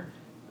here.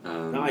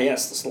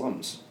 Yes, the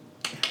slums.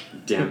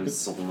 Dem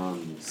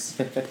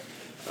slums.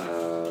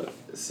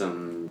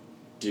 Some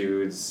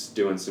dudes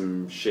doing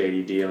some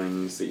shady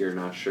dealings that you're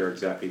not sure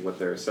exactly what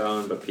they're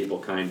selling, but people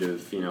kind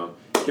of,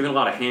 giving a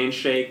lot of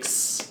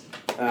handshakes.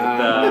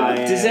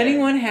 Does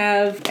anyone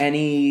have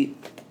any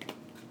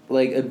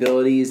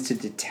abilities to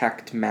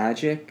detect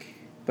magic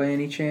by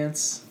any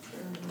chance?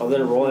 Other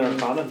than rolling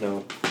Arcana?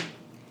 No.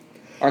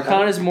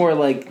 Arcana's more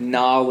like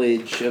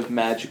knowledge of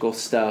magical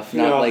stuff,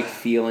 not like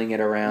feeling it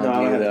around No,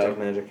 I you don't have though. detect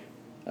magic.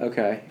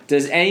 Okay.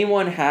 Does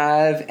anyone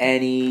have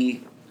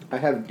any? I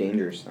have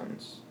danger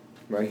sense.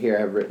 Right here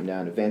I have written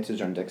down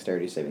advantage on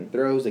dexterity saving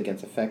throws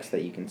against effects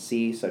that you can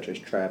see, such as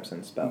traps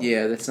and spells.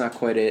 Yeah, that's not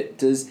quite it.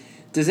 Does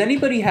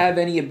anybody have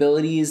any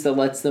abilities that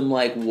lets them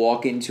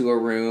walk into a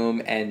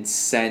room and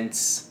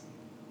sense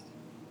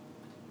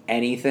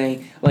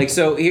anything?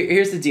 So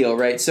here's the deal,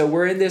 right? So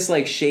we're in this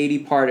shady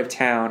part of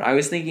town. I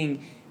was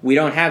thinking we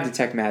don't have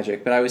detect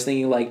magic, but I was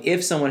thinking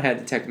if someone had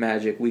detect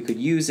magic, we could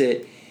use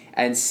it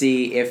and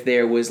see if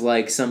there was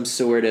some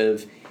sort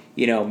of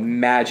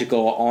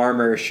magical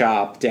armor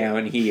shop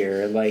down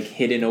here,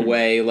 hidden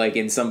away,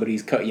 in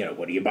somebody's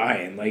what are you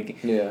buying?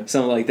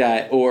 Something like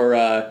that.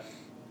 Or,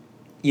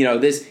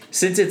 this,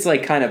 since it's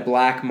kind of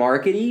black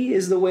markety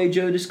is the way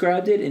Joe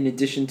described it, in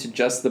addition to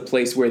just the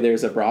place where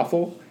there's a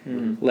brothel,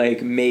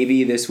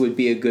 maybe this would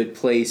be a good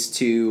place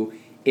to,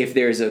 if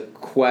there's a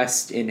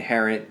quest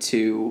inherent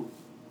to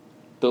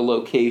the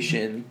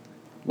location,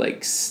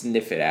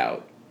 sniff it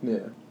out. Yeah.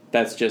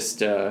 That's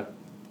just,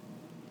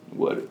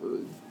 what...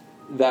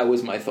 That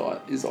was my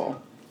thought, is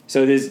all.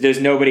 So does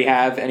nobody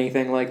have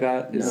anything like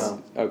that?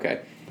 No.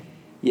 Okay.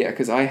 Yeah,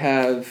 because I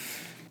have...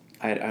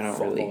 I don't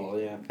Football,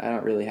 really... yeah. I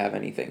don't really have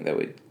anything that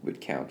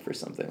would count for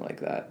something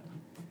like that.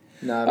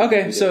 No.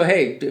 Okay, so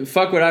hey,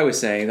 fuck what I was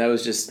saying. That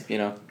was just,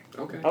 Okay.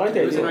 I like that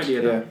It was an idea.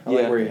 idea, Yeah, though. I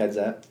like Yeah. where your head's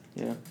at.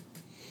 Yeah.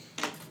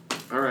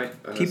 Alright.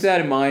 Keep that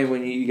in mind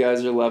when you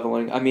guys are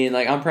leveling. I mean,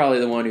 I'm probably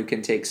the one who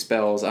can take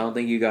spells. I don't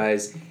think you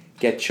guys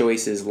get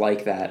choices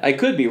like that. I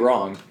could be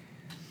wrong.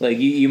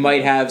 You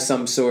might have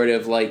some sort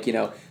of,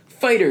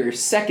 fighter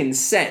second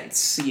sense,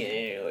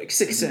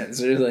 sixth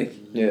sense, or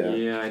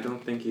Yeah, I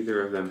don't think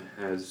either of them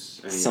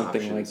has any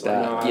something like options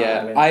that. that.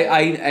 Yeah, No,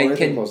 I Only thing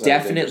can close out of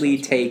definitely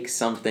danger sense, take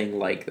something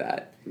like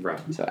that. Right.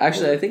 So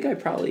actually, I think I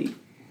probably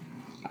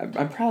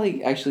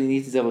actually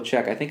need to double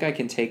check. I think I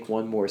can take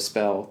one more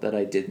spell that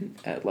I didn't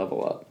at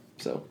level up.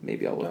 So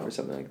maybe I'll look No. for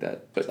something like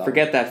that. But Stop.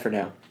 forget that for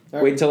now.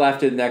 All Wait right. until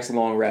after the next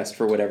long rest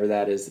for whatever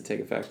that is to take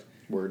effect.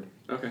 Word.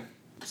 Okay.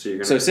 So you're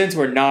gonna... So since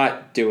we're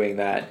not doing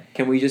that,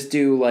 can we just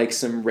do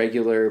some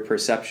regular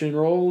perception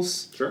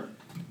rolls Sure.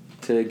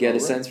 to get a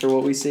Alright. sense for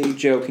what we see?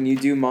 Joe, can you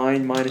do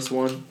mine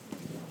 -1?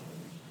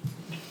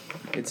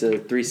 It's a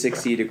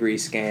 360-degree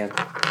scan.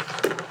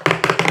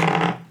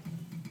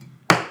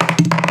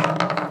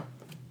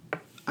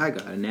 I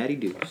got a natty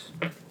deuce.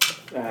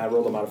 I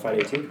rolled a modified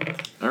 18.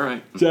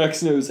 Alright.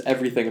 Jax knows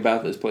everything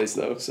about this place,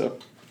 though, so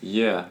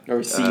Yeah.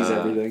 or sees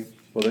everything.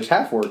 Well, there's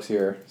half works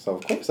here, so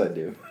of course I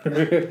do.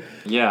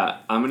 Yeah,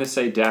 I'm gonna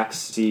say Dax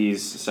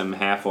sees some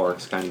half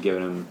orcs kind of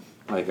giving him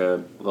a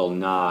little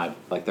nod,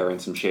 they're in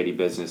some shady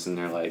business, and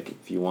they're like,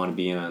 if you want to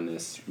be in on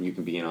this, you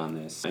can be in on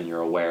this, and you're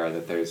aware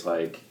that there's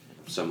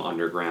some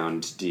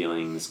underground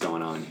dealings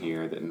going on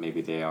here, that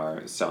maybe they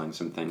are selling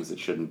some things that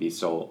shouldn't be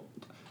sold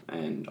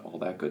and all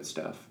that good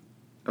stuff.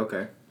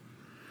 Okay.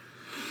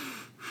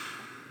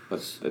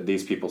 But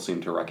these people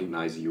seem to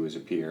recognize you as a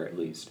peer, at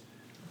least.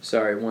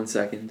 Sorry, 1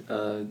 second.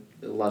 The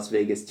Las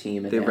Vegas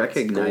team. They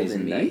recognize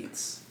Golden me?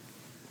 Knights.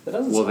 That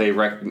doesn't Well,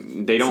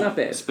 sound- they not don't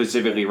bad.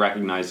 specifically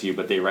recognize you,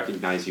 but they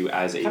recognize you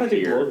as a How did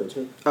they peer. blow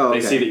too? Oh, okay.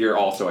 They see that you're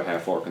also a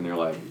half orc, and they're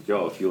like,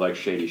 "Yo, if you like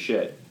shady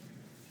shit."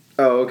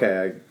 Oh, okay.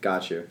 I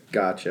gotcha.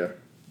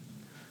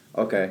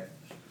 Okay.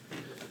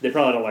 They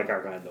probably don't like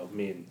our kind though.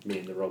 Me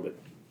and the robot.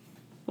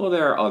 Well,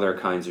 there are other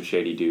kinds of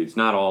shady dudes.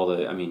 Not all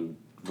the. I mean,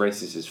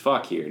 racist as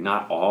fuck here.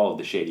 Not all of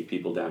the shady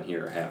people down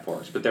here are half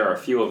orcs, but there are a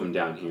few of them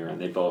down here,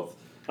 and they both.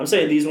 I'm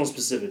saying these ones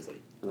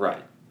specifically.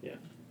 Right. Yeah.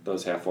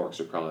 Those half orcs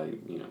are probably,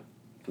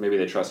 maybe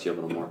they trust you a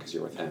little more because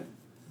you're with him.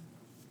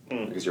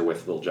 Because you're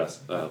with Little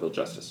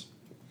Justice.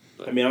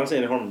 But I mean, I'm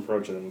saying harm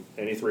approaching them.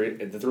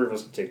 The three of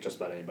us can take just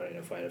about anybody in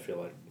a fight. I feel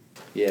like.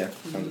 Yeah,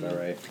 sounds about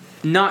right.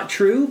 Not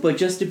true, but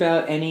just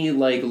about any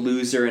like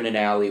loser in an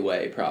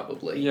alleyway,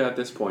 probably. yeah, at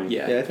this point.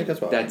 Yeah. Yeah, I think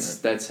that's what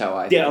That's how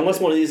I. Yeah, think unless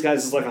of it. one of these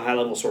guys is like a high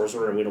level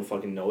sorcerer and we don't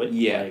fucking know it.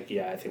 Yeah. Like,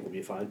 yeah, I think we'll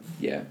be fine.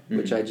 Yeah,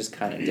 which I just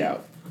kind of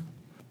doubt.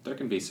 There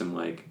can be some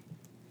like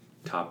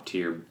top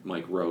tier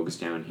like rogues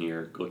down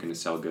here looking to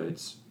sell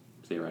goods,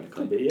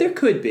 theoretically. Could be, yeah. There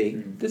could be.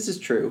 This is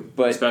true,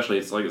 but Especially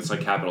it's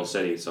like capital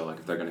city, so like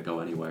if they're gonna go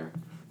anywhere.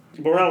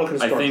 But we're not looking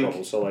to I start think-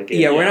 trouble, so like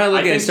yeah, we're yeah, not I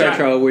looking to think start that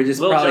trouble. We're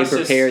just Little probably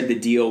Justice- prepared to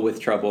deal with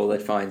trouble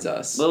that finds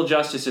us. Little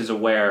Justice is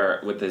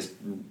aware with this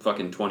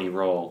fucking 20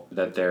 roll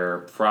that there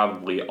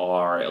probably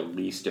are at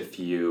least a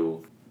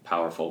few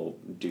powerful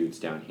dudes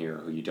down here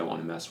who you don't want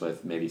to mess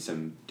with. Maybe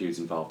some dudes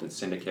involved in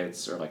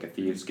syndicates or like a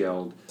thieves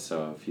guild.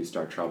 So if you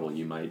start trouble,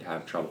 you might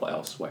have trouble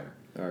elsewhere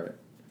All right.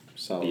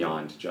 Solid.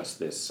 beyond just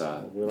this. we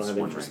don't this have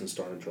one interest ring. in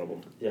starting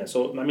trouble. Yeah,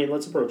 so I mean,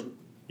 let's approach him.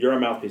 You're our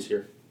mouthpiece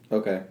here.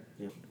 Okay.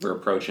 We're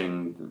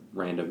approaching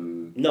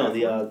random. No,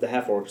 the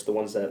half orcs, the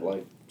ones that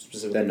like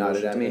specifically That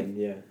nodded at me? in,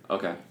 yeah.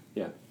 Okay.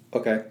 Yeah.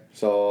 Okay.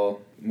 So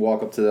I'll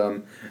walk up to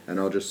them and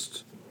I'll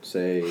just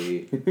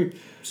say,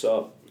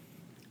 So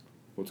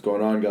 "What's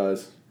going on,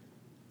 guys?"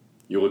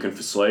 You looking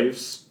for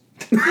slaves?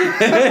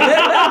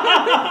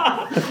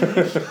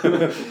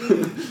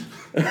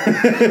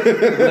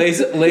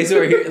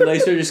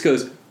 Laser just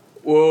goes,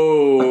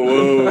 whoa,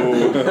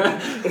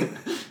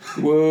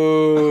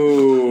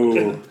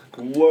 whoa,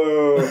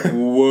 whoa,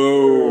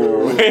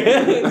 whoa.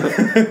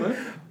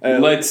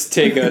 Let's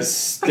take a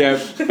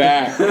step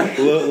back.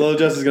 Little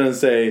Jess is gonna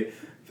say,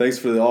 "Thanks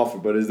for the offer,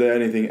 but is there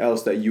anything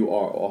else that you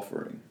are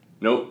offering?"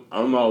 Nope.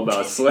 I'm all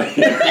about slaves.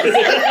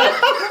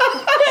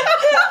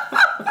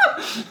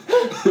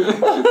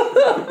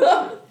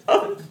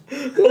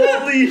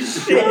 holy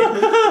shit!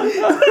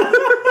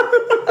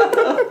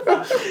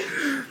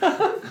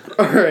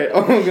 All right.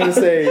 I'm gonna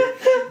say,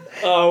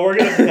 Oh, we're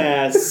gonna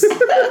pass.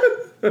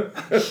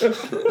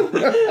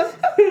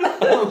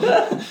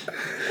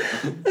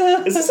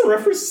 Is this a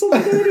reference to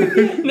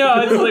something? No,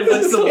 it's like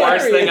what's the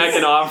worst thing I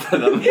can offer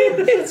them?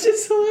 It's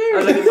just I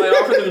was hilarious. like,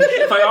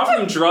 if I offer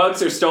them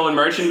drugs or stolen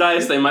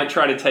merchandise, they might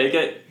try to take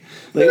it.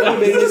 Like, oh,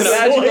 maybe it's Slaves.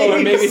 magical,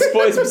 or maybe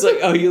Spoils was like,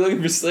 oh, you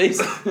looking for slaves?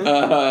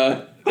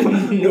 No.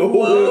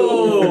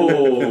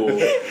 Whoa!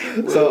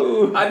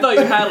 so I thought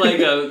you had like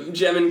a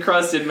gem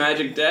encrusted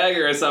magic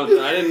dagger or something.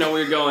 I didn't know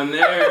we were going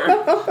there.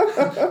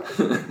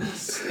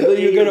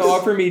 You're gonna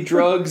offer me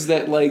drugs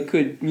that like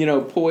could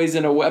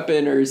poison a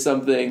weapon or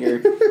something,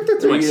 or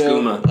It's like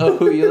skooma.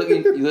 Oh, you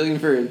looking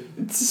for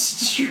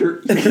slaves?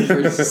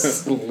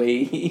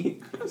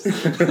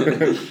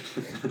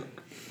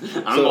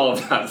 I'm So- all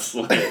about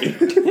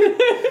slaves.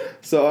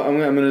 So I'm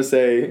gonna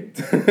say,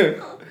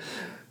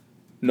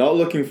 not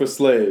looking for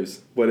slaves,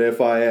 but if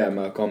I am,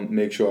 I'll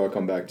make sure I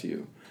come back to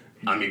you.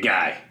 I'm your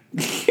guy.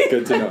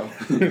 Good to know.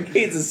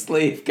 He's a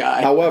slave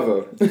guy.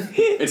 However,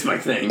 It's my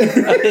thing.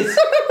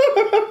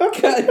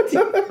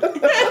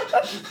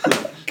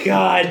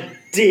 God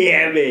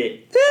damn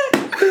it!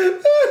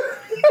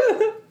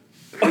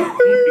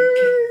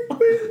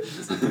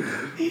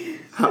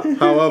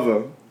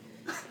 however,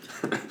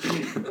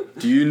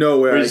 do you know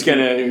where We're just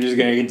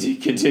gonna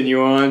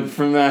continue on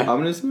from that.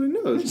 I'm just like,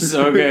 no. It's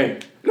okay.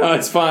 No,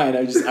 it's fine.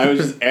 I was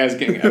just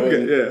asking. I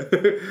wasn't-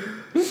 Okay,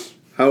 yeah.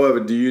 However,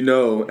 do you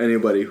know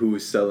anybody who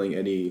is selling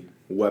any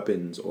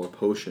weapons or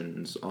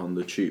potions on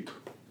the cheap?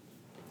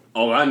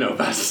 All I know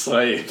about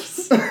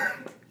slaves.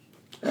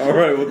 All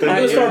right, well, I'm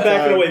gonna start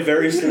backing away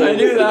very slowly. I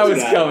knew that from was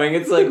this guy. coming.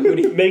 It's like, what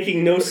do you?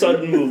 Making no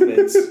sudden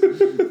movements.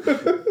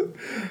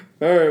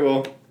 All right,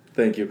 well,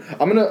 thank you.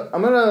 I'm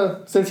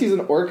gonna since he's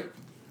an orc,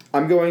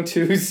 I'm going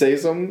to say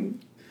something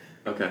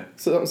Okay.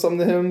 to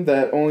him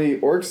that only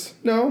orcs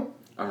know.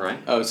 All right.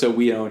 Oh, so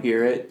we don't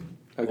hear it.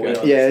 Okay.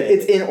 Well, Yeah, Understand.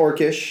 it's in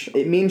Orcish.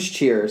 It means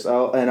cheers.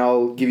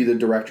 I'll give you the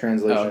direct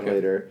translation Oh, okay.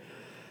 later.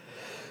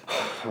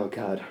 Oh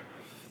God,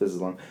 this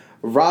is long.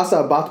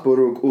 Rasa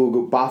batburuk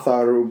ug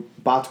batharu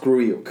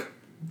batgruyuk.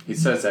 He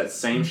says that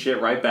same shit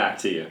right back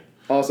to you.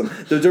 Awesome.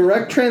 The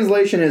direct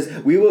translation is,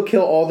 "We will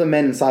kill all the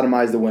men and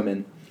sodomize the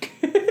women."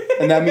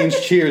 And that means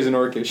cheers in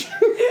Orcish.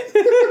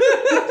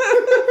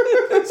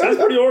 Sounds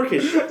pretty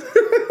orcish.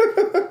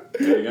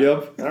 There you go.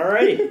 Yep.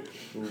 Alrighty.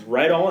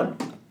 Right on.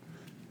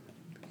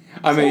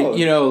 I mean, Solid.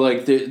 you know,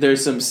 like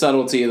there's some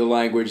subtlety of the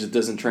language that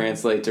doesn't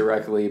translate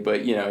directly,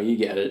 but you know, you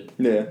get it.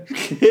 Yeah.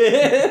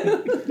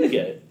 You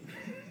get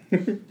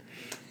it.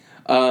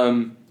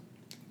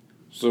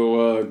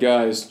 So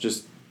guys,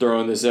 just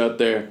throwing this out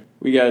there,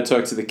 we got to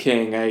talk to the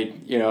king. Hey,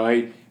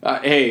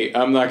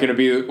 I'm not gonna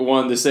be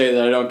one to say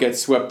that I don't get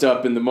swept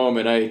up in the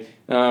moment.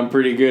 I'm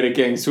pretty good at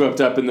getting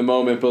swept up in the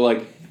moment, but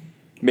like,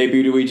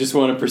 maybe do we just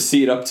want to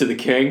proceed up to the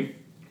king?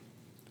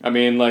 I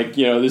mean, like,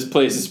 you know, this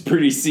place is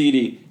pretty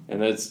seedy,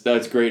 and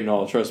that's great and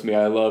all. Trust me,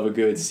 I love a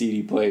good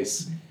seedy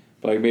place.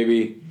 But like,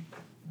 maybe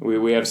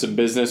we have some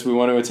business we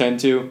want to attend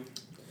to.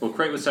 Well,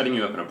 Craig was setting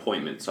you up an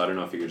appointment, so I don't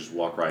know if you could just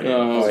walk right in.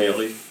 Oh,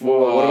 Easily.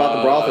 Well, what about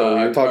the brothel?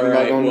 We were talking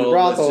about going to the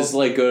brothel. Let's just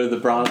like go to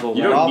the brothel.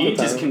 You now. don't Brothel need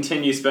to time.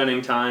 continue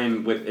spending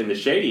time in the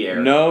shady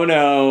area. No.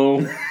 No,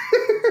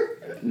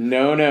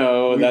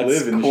 We that's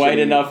live in quite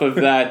shady. enough of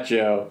that,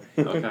 Joe.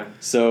 Okay.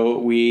 So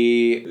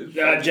we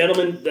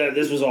Gentlemen,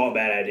 this was all a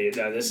bad idea.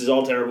 This is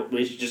all terrible.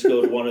 We should just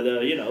go to one of the,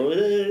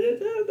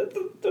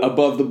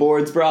 above the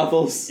boards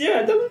brothels.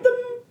 yeah,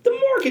 the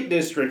market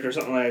district or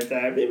something like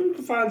that. Maybe we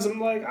can find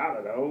some, like, I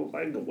don't know,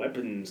 like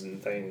weapons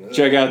and things.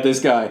 Check out this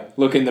guy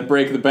looking to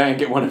break the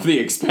bank at one of the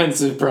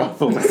expensive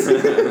brothels.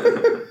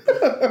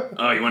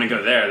 Oh, you want to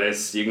go there?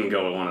 You can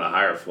go to one of the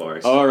higher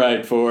floors. All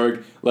right,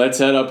 Forg, let's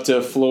head up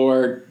to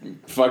floor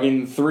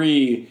fucking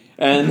 3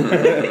 and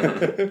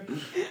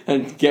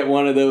and get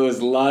one of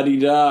those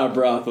la-di-da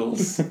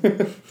brothels,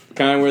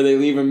 kind where they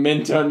leave a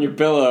mint on your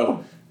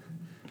pillow.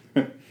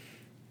 All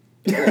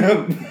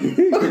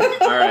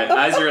right.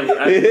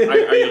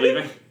 Are you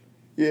leaving?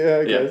 Yeah,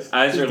 I Yeah. guess.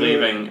 As you're Just do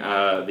it. leaving,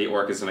 the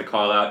orc is going to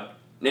call out,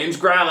 "Name's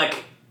Gralik.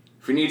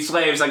 If you need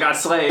slaves, I got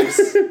slaves.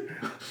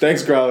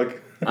 Thanks, Growlick.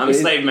 I'm a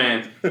slave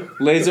man."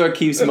 Lazar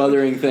keeps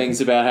muttering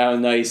things about how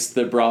nice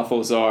the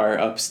brothels are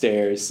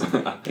upstairs.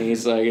 And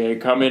he's like, I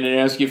come in and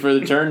ask you for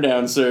the turn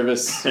down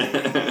service.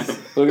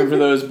 Looking for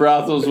those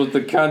brothels with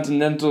the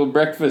continental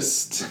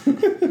breakfast.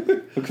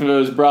 Looking for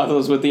those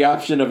brothels with the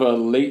option of a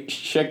late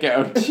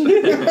checkout.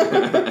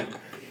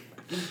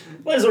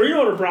 Lazar, you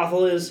know what a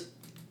brothel is?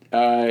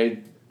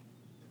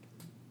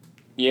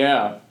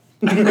 Yeah.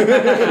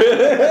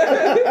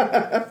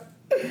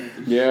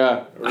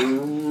 Yeah.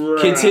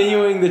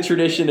 Continuing the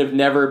tradition of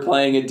never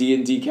playing a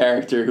D&D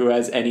character who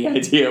has any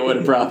idea what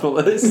a brothel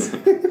is.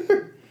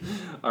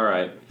 All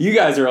right. You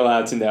guys are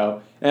allowed to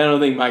know. And I don't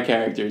think my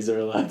characters are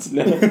allowed to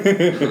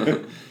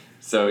know.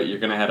 So you're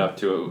going to head up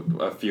to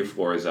a few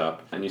floors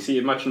up, and you see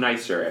a much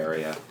nicer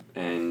area.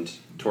 And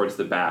towards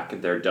the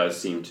back, there does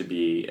seem to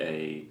be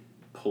a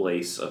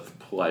place of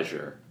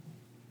pleasure,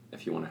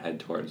 if you want to head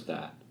towards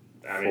that.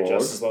 I mean,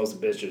 just as low as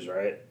the bitches,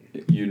 right?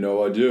 You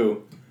know I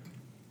do.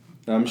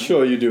 I'm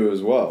sure you do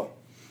as well.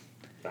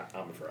 Nah,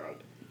 I'm a frog.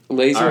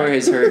 Lazar Alright.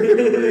 has heard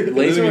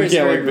Lazar has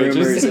Yeah, heard like bitches.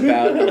 rumors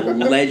about a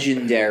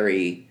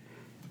legendary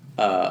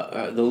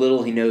the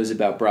little he knows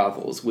about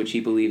brothels, which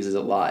he believes is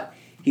a lot.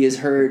 He has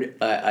heard,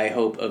 I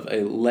hope, of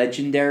a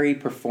legendary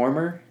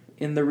performer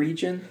in the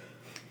region.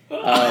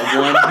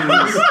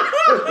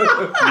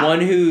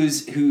 One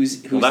whose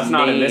Well, that's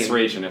not in this name-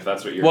 region, if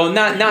that's what you're... Well,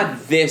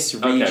 not this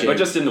region. Okay, but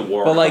just in the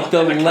world. But like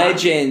the In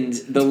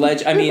the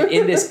legend, I mean,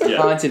 in this Yeah.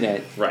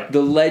 continent, Right.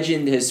 the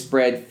legend has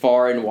spread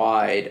far and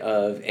wide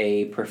of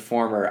a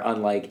performer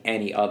unlike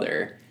any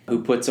other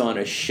who puts on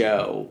a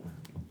show,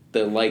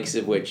 the likes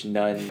of which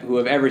none who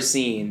have ever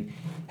seen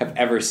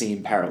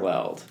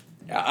paralleled.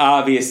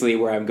 Obviously,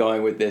 where I'm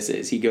going with this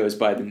is he goes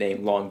by the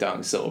name Long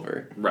Dong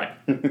Silver. Right.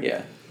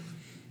 Yeah.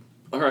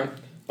 All right.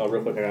 Oh,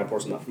 real quick, I gotta pour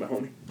some out for my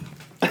homie.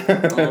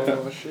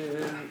 Oh,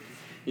 shit.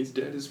 He's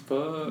dead as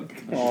fuck.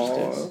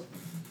 Aw.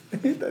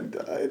 That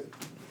died.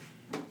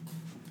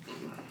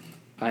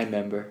 I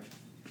remember.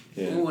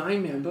 Yeah. Oh, I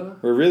remember.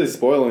 We're really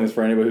spoiling this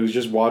for anybody who's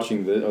just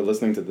watching this or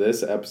listening to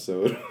this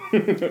episode.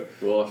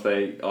 Well, if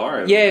they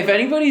are... Yeah, if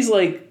anybody's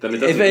like, Then it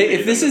doesn't mean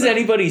if this anything is about it.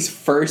 anybody's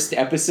first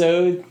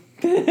episode,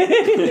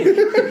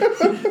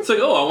 It's like,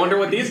 oh, I wonder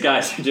what these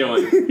guys are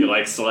doing. You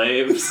like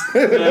slaves?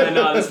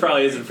 No, this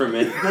probably isn't for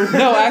me.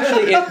 no,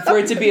 actually, for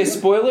it to be a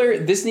spoiler,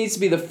 this needs to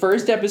be the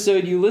first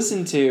episode you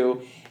listen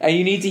to, and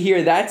you need to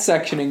hear that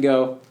section and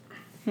go,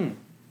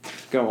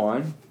 go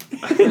on.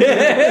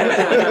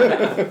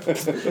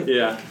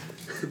 Yeah.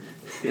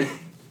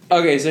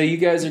 Okay, so you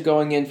guys are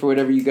going in for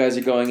whatever you guys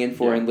are going in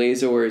for, Yeah. and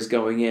Lazor is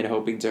going in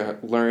hoping to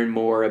learn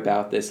more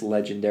about this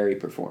legendary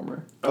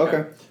performer.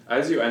 Okay.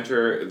 As you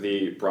enter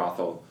the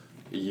brothel,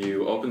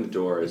 you open the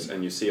doors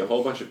and you see a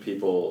whole bunch of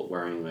people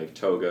wearing like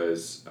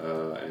togas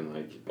and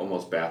like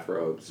almost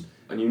bathrobes.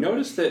 And you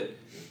notice that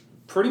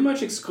pretty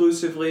much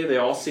exclusively they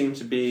all seem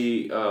to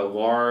be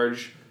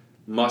large,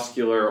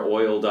 muscular,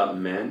 oiled up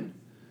men.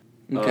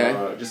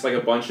 Okay. Just like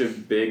a bunch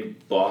of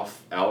big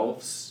buff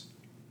elves.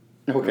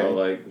 Okay.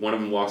 Like one of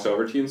them walks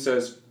over to you and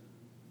says,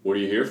 "What are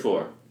you here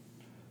for?"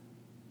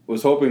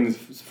 Was hoping to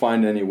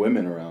find any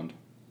women around.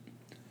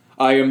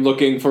 I am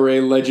looking for a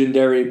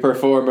legendary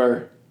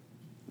performer.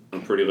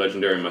 I'm pretty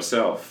legendary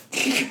myself.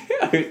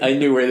 I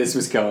knew where this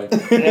was going.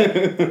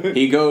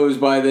 He goes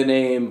by the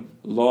name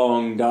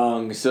Long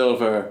Dong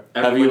Silver.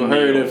 Have you Everyone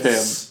heard of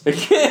kneels. him?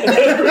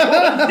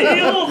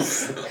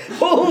 Deals!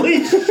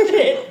 Holy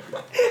shit!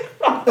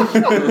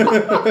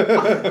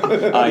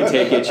 I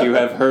take it you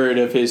have heard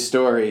of his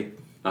story.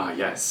 Ah,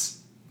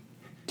 yes.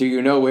 Do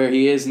you know where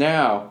he is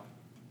now?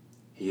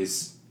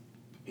 He's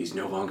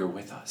no longer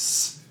with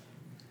us.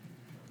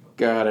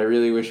 God, I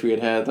really wish we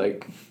had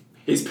like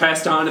He's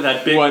passed on to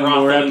that big one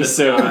brothel more in the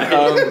episode. sky.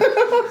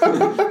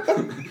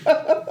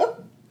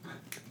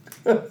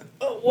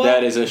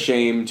 That is a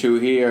shame to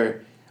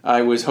hear.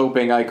 I was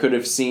hoping I could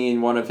have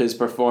seen one of his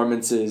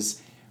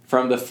performances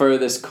from the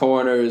furthest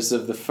corners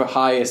of the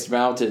highest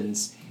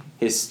mountains.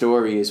 His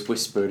story is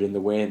whispered in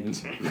the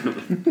wind.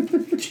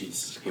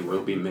 Jesus. He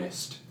will be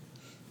missed.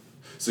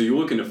 So you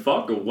looking to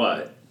fuck or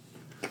what?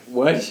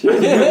 What?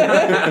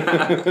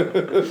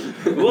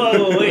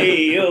 Whoa,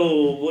 wait,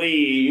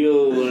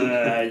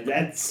 yo,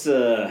 that's,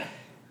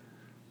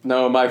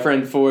 No, my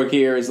friend Fork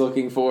here is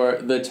looking for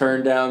the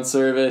turn down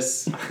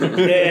service.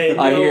 yeah,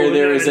 I hear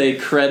there is that- a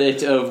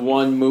credit of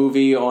one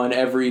movie on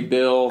every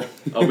bill.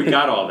 Oh, we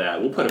got all that.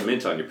 We'll put a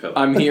mint on your pillow.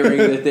 I'm hearing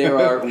that there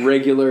are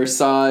regular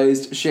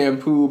sized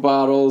shampoo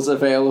bottles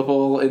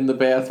available in the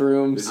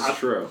bathrooms. This is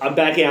true. I'm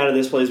backing out of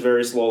this place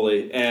very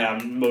slowly, and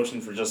I'm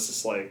motioning for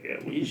Justice like, yeah,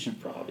 we should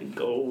probably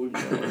go.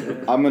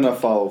 I'm gonna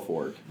follow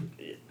Fork.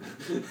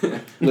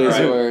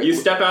 Lazor, Alright, you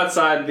step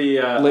outside the.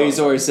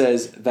 Lazor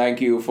says, "Thank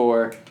you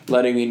for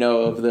letting me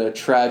know of the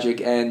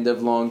tragic end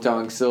of Long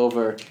Dong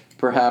Silver.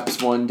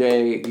 Perhaps one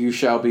day you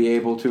shall be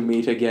able to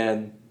meet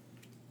again."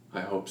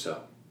 I hope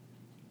so.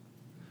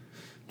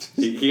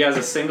 He has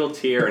a single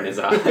tear in his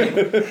eye.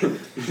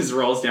 He just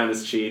rolls down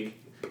his cheek.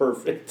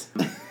 Perfect.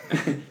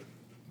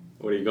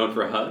 What, are you going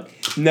for a hug?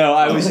 No,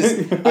 I was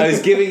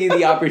giving you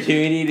the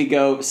opportunity to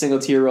go single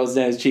tear rolls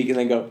down his cheek and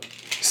then go,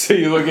 "So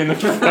you looking to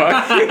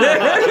fuck?"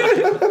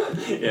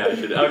 Yeah, I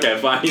should. Okay,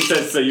 fine. He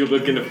says, so you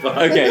looking to fuck.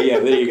 Okay, yeah,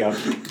 there you go.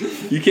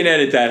 You can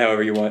edit that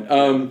however you want.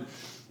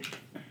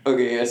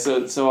 Okay, yeah,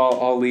 so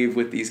I'll leave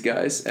with these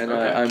guys, and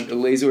Okay.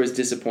 Lazor is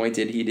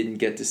disappointed he didn't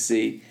get to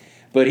see,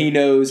 but he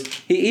knows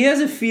he has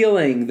a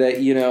feeling that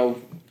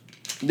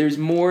there's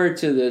more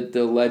to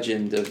the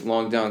legend of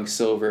Long Dong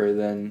Silver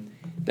than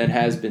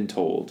has been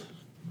told.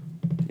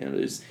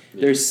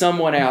 There's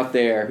someone out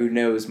there who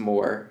knows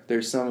more.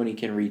 There's someone he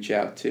can reach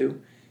out to.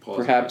 Pause.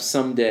 Perhaps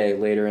someday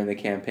later in the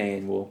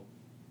campaign we'll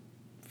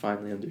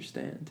finally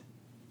understand.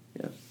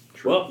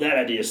 Well, that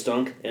idea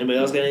stunk. Anybody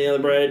else got any other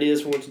bright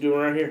ideas for what to do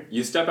around here?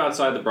 You step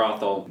outside the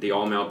brothel, the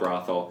all-male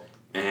brothel,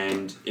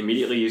 and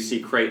immediately you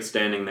see Crate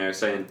standing there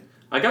saying,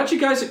 I got you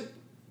guys.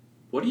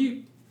 What are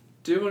you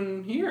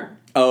doing here?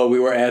 Oh, we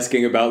were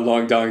asking about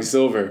Long Dong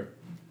Silver.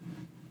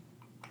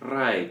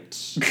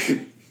 Right.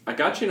 I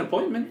got you an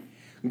appointment.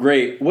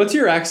 Great. What's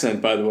your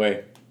accent, by the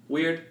way?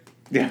 Weird.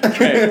 Yeah.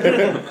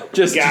 Okay.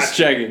 just Gotcha.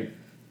 checking.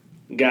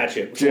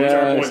 Gotcha. So when's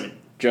our appointment?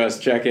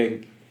 Just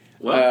checking.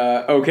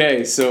 Well,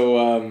 Okay.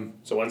 So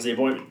So when's the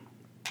appointment?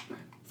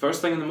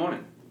 first thing in the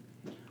morning.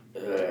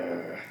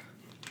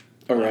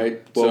 all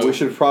right. Well, so, we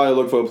should probably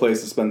look for a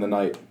place to spend the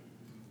night.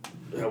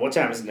 What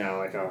time is it now?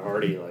 Like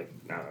already, I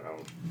don't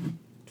know.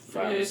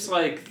 5. It's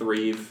like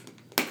 3.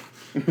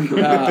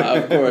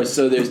 of course.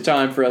 So there's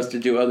time for us to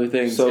do other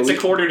things. So It's we- a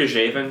quarter to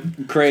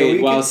Javen. Craig, so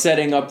we while could-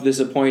 setting up this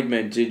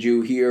appointment, did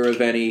you hear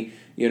of any,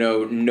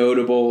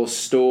 notable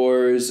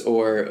stores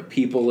or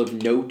people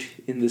of note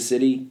in the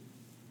city?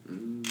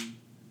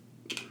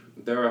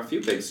 There are a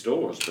few big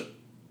stores, but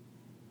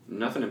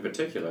nothing in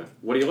particular.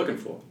 What are you looking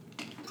for?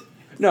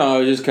 No, I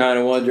was just kind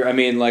of wondering. I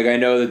mean, I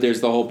know that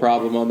there's the whole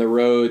problem on the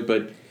road,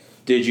 but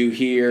did you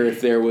hear if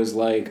there was,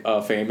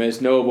 a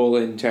famous noble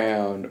in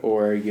town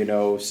or,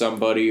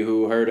 somebody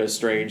who heard a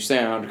strange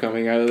sound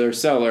coming out of their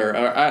cellar?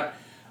 I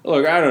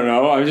don't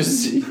know. I'm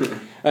just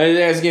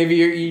asking if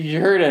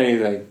you heard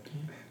anything.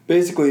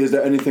 Basically, is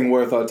there anything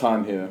worth our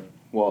time here?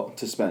 Well,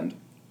 to spend.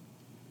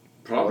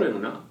 Probably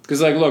not.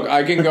 Because, look,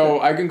 I can go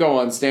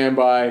on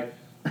standby.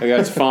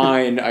 That's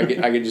fine. I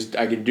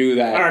can do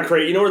that. All right,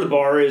 Crate. You know where the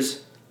bar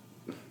is?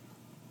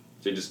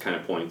 So he just kind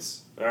of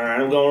points. All right,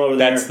 I'm going over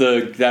there.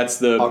 That's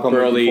the I'll come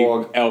burly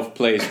with the fog. elf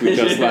place we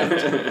just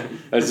left.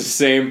 That's the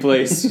same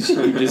place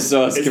you just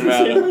saw us Is it come the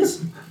out same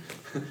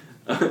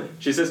of. place?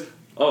 She says,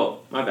 oh,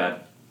 my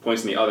bad.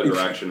 Points in the other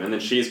direction, and then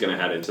she's going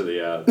to head into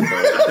the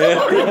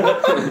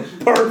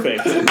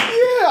Perfect.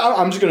 Yeah,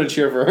 I'm just gonna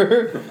cheer for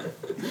her.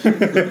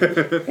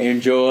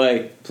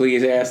 Enjoy.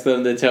 Please ask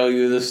them to tell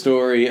you the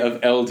story of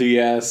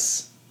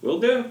LDS. Will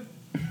do.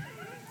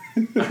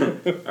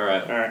 Alright. All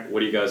right. What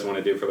do you guys want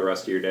to do for the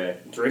rest of your day?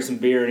 Drink some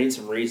beer and eat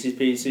some Reese's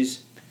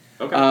Pieces.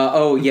 Okay.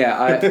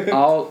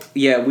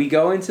 We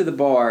go into the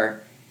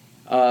bar.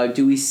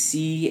 Do we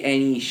see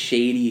any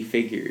shady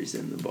figures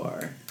in the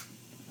bar?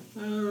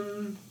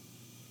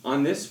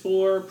 On this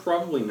floor,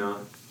 probably not.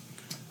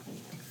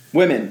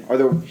 Women. Are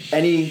there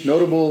any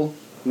notable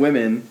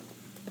women?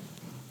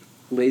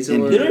 Laser.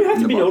 In They don't even have In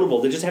to the be bar.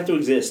 notable. They just have to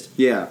exist.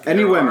 Yeah, any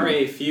There women. are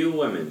a few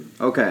women.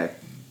 Okay.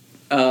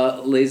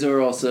 Laser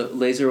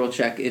will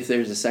check if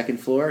there's a second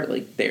floor,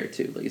 like there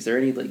too. Like, is there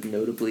any like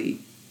notably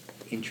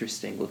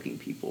interesting looking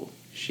people,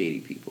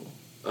 shady people?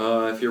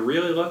 If you're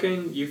really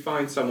looking, you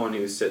find someone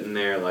who's sitting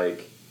there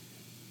like.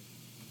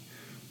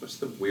 What's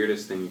the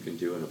weirdest thing you can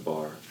do in a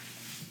bar?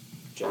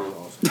 Jack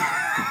off.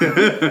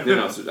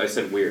 No, I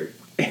said weird.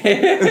 I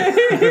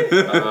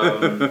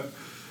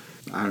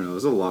don't know.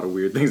 There's a lot of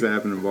weird things that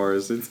happen in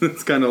bars.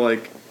 It's kind of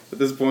like at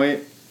this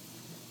point,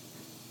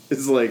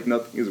 it's like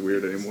nothing is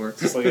weird anymore.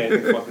 It's like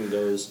anything fucking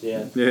goes.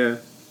 Yeah. Yeah.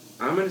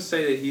 I'm gonna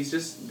say that he's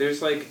just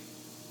there's like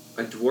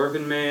a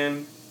dwarven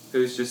man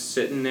who's just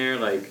sitting there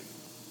like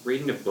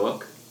reading a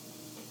book.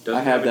 I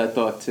have that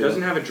thought too.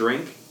 Doesn't have a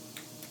drink.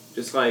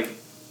 Just like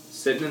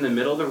sitting in the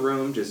middle of the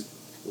room, just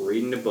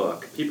reading a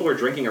book. People are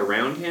drinking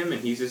around him,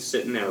 and he's just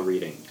sitting there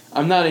reading.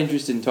 I'm not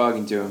interested in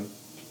talking to him.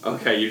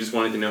 Okay, you just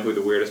wanted to know who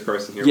the weirdest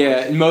person here was.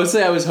 Yeah,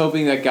 mostly I was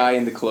hoping that guy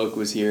in the cloak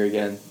was here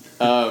again.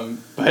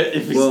 But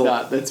if he's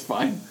not, that's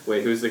fine.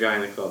 Wait, who's the guy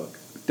in the cloak?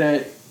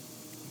 That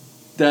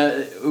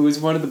it was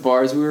one of the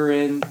bars we were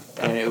in,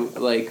 and it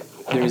like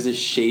there was this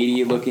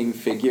shady looking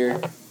figure,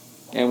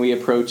 and we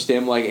approached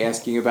him like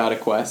asking about a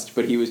quest,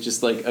 but he was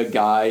just like a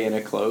guy in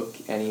a cloak,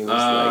 and he was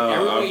like,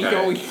 "Everybody's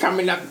always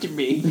coming up to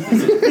me."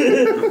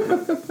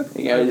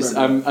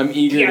 I'm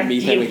eager to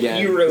meet him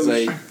again.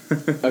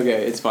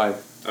 Okay, it's fine.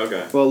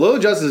 Okay. Well, Little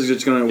Justice is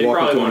just gonna He walk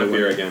up probably to won one a of the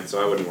beer women. again,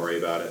 so I wouldn't worry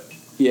about it.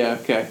 Yeah.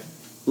 Okay.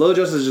 Little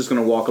Justice is just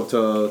gonna walk up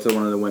to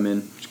one of the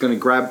women. She's gonna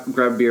grab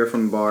a beer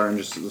from the bar and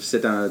just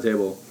sit down at the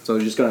table. So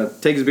he's just gonna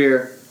take his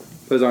beer,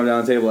 put his arm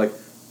down the table, like,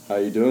 "How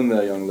you doing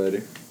there, young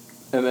lady?"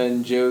 And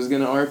then Joe's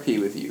gonna RP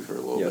with you for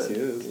a little Yes, bit.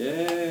 he is.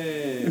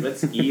 Yay!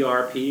 Let's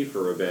ERP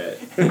for a bit.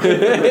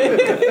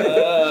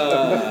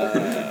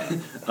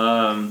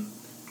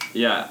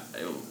 Yeah.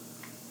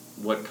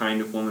 What kind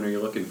of woman are you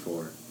looking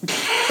for?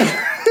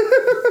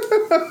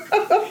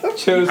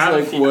 Joe's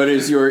like, "What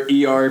is your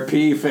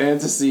ERP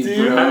fantasy,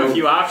 You have a bro?"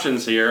 few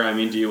options here. I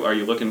mean, are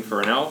you looking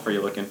for an elf? Are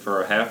you looking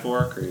for a half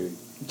orc? Are you...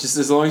 Just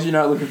as long as you're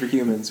not looking for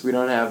humans, we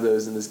don't have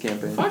those in this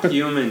campaign. Fuck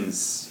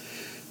humans.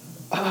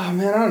 Oh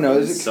man, I don't know.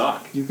 They Is it?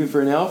 suck. You looking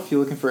for an elf? You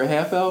looking for a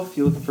half elf?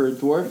 You looking for a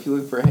dwarf? You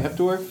looking for a half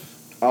dwarf?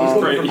 You're I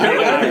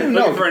don't know.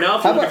 looking for an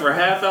elf? How You're looking about- for a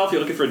half elf?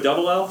 You're looking for a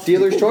double elf?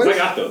 Dealer's choice. I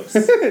got those.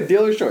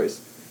 Dealer's choice.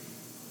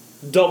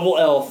 Double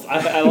elf.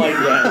 I like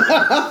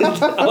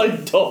that. I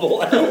like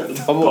double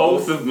elf.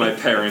 Both of my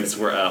parents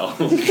were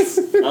elves.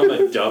 I'm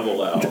a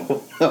double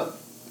elf.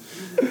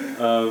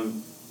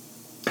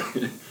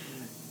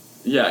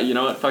 Yeah, you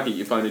know what? Fuck it.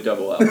 You find a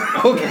double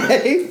elf.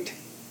 Okay.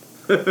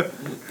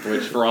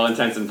 Which, for all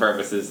intents and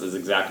purposes, is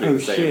exactly Oh, the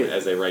same shit.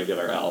 as a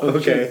regular elf.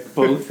 Okay.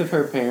 Both of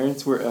her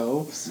parents were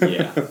elves?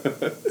 Yeah.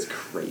 It's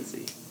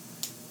crazy.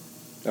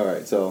 All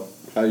right. So,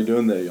 how you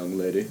doing there, young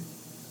lady?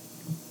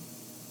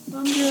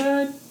 I'm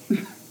good.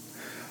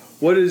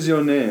 What is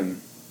your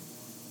name?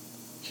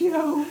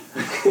 Joe.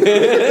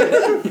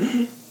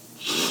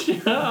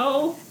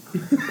 Joe.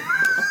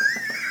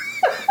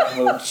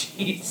 Oh,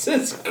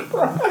 Jesus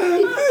Christ.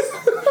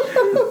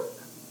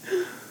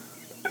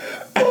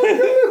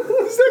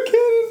 Is that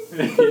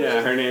canon?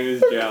 Yeah, her name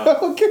is Joe.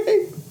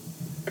 Okay.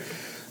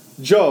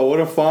 Joe, what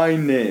a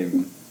fine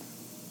name.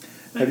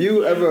 Have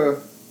you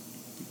ever...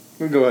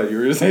 Go ahead, you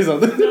were going to say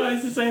something. No, I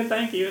was just saying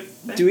thank you.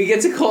 Do we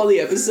get to call the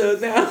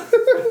episode now?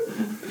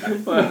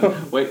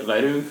 Wait,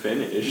 let him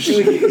finish.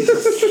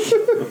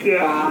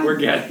 God. We're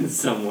getting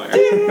somewhere.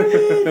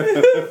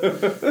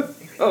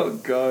 Oh,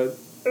 God.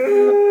 I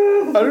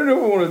don't know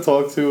if I want to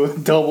talk to a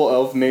double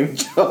elf named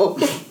Joe.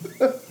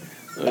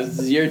 This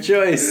is your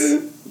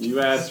choice. You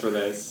asked for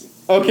this.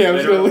 Okay, I'm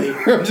just gonna Literally. leave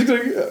her. I'm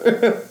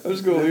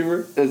just gonna leave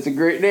her. That's a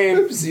great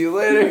name. See you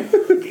later.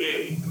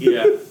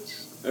 Yeah.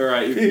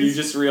 Alright, you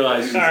just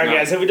realized she's Alright, not-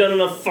 guys, have we done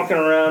enough fucking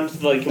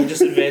around? Like, can we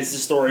just advance the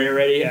story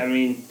already? I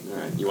mean,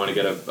 Alright, you want to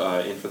get in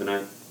for the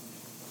night?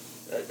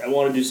 I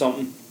want to do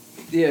something.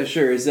 Yeah,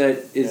 sure. Is Yeah.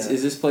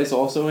 this place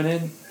also an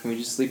inn? Can we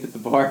just sleep at the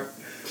bar?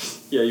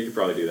 Yeah, you could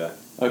probably do that.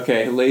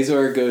 Okay,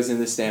 Lazor goes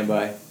into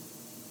standby.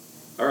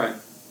 Alright.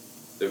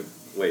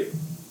 Wait.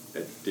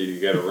 Did you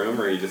get a room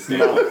or are you just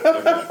standing there?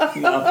 Okay.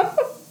 No.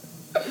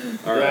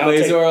 Alright. I'll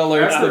take- Lazor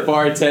alerts the Effort.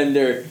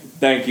 bartender,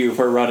 "Thank you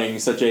for running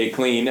such a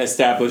clean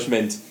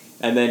establishment."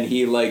 And then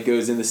he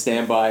goes into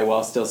standby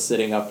while still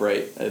sitting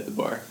upright at the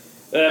bar.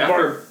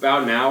 After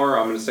about an hour,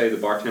 I'm going to say the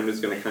bartender's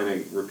going to kind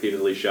of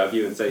repeatedly shove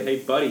you and say, "Hey,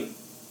 buddy.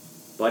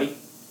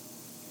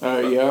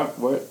 Yeah,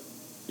 what?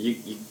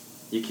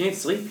 You can't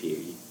sleep here.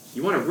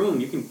 You want a room,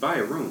 you can buy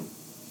a room.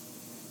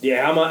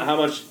 Yeah, how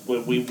much?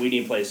 We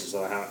need places.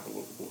 So how?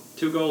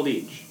 2 gold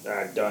each.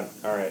 Alright, done.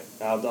 Alright.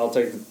 I'll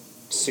take the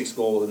 6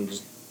 gold and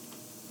just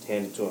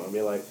hand it to him. I'll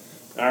be like,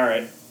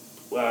 alright.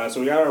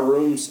 So we got our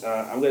rooms.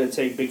 I'm going to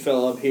take Big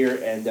Fella up here,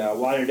 and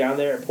while you're down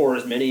there, pour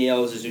as many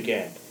ales as you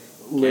can.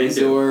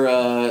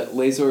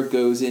 Lazor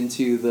goes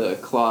into the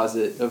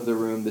closet of the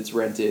room that's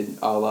rented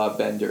a la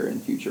Bender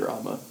in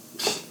Futurama.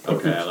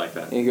 Okay, I like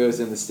that. And he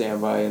goes into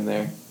standby in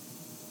there.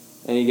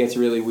 And he gets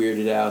really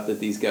weirded out that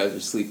these guys are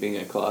sleeping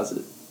in a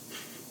closet.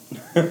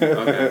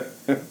 Okay.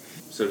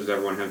 So does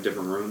everyone have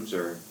different rooms,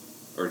 or?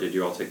 Or did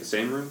you all take the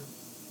same room?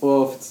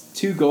 Well, if it's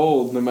 2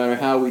 gold, no matter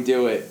how we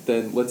do it,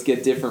 then let's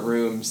get different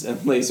rooms, and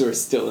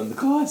Lazor's still in the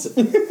closet.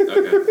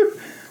 Okay.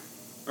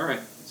 Alright,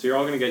 so you're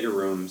all gonna get your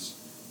rooms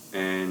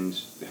and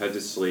head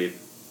to sleep.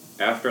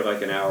 After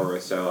like an hour or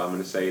so, I'm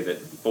gonna say that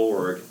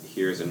Ford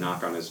hears a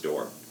knock on his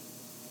door.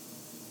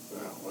 Oh,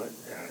 what?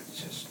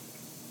 It's just.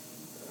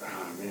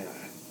 Oh, man.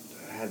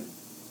 I had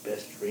the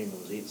best dream.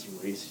 I was eating some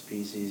Reese's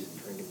Pieces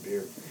and drinking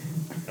beer.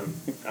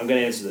 I'm going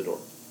to answer the door.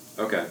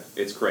 Okay,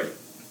 it's great.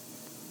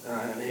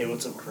 Hey,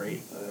 what's up,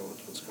 Crate?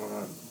 What's going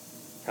on?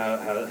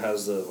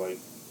 How's the, like,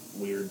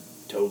 weird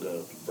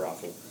toga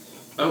brothel?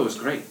 Oh, it was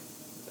great.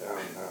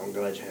 I'm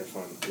glad you had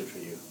fun. Good for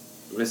you.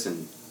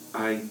 Listen,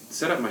 I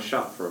set up my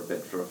shop for a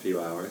bit for a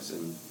few hours,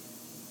 and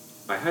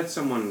I had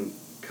someone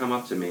come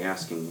up to me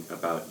asking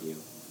about you.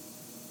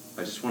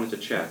 I just wanted to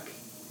check.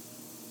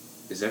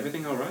 Is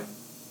everything alright?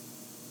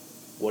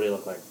 What do you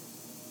look like?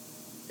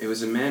 It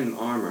was a man in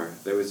armor.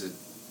 There was a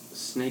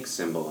snake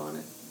symbol on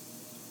it.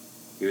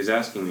 He was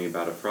asking me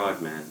about a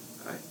frog man.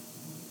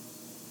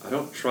 I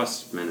don't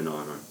trust men in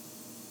armor.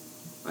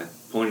 I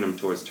pointed him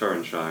towards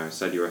Turinshire,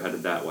 said you were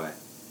headed that way.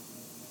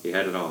 He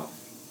headed off.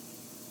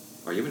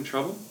 Are you in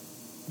trouble?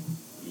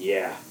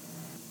 Yeah.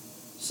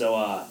 So,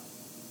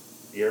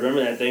 you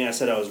remember that thing I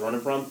said I was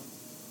running from?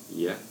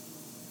 Yeah.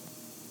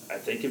 I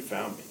think it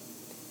found me.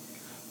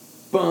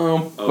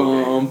 Bum, Okay.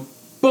 bum,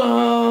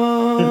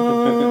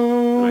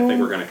 bum. I think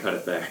we're gonna cut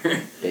it there.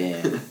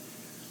 Damn.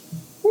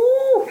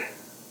 Woo!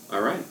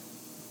 Alright.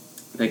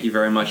 Thank you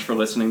very much for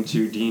listening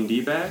to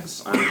D&D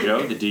Bags. I'm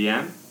Joe, the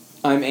DM.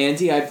 I'm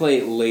Andy. I play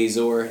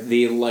Lazor,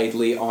 the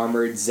lightly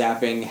armored,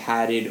 zapping,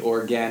 hatted,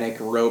 organic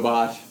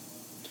robot.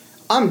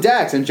 I'm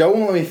Dax, and Joe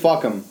won't let me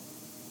fuck him.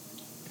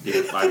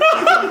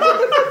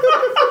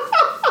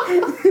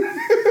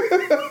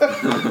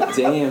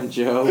 Damn,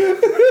 Joe.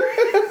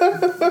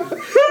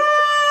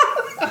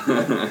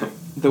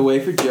 The way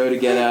for Joe to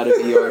get out of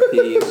ERP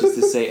is just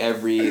to say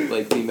every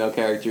female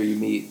character you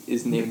meet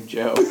is named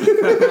Joe.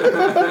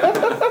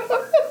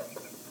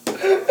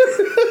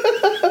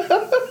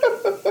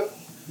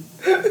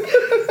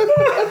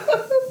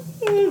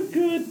 Oh,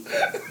 good.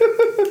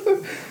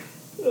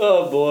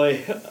 Oh,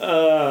 boy.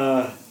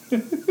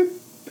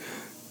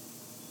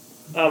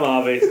 I'm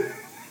Avi.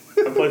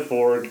 I play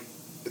Forg.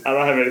 I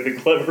don't have anything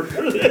clever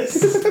for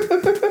this.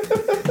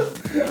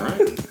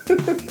 Alright.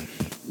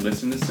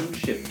 Listen to some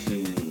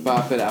chiptune.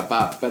 Bop it up,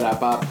 bop it up,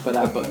 bop it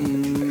up,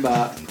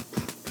 bop.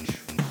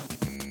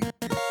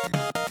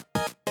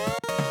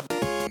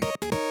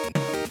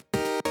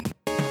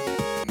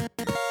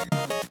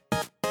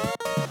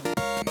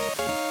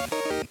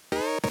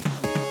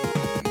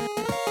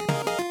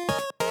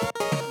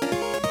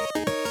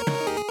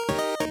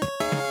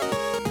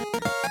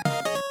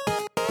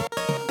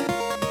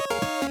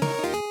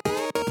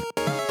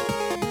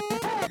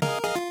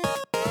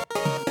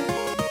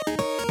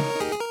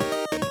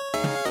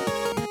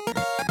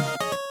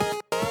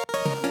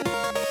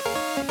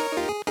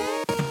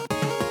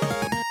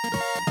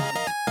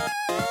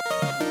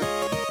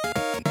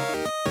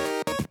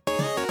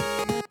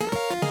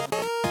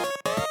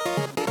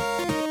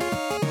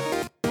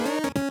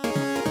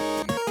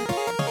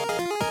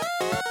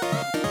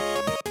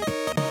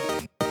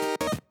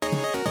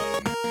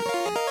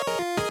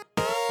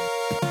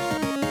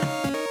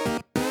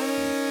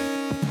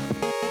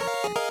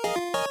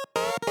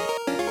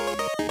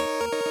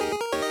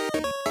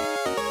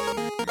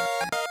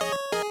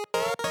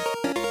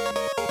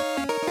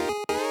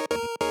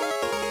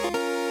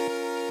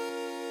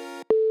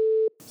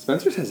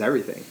 Spencer's has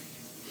everything.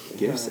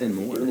 Gifts and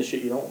more. Even the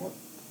shit you don't want.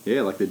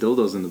 Yeah, like the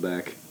dildos in the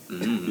back.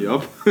 Mm.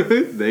 Yup.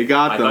 They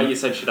got I them. thought you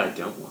said shit I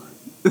don't want.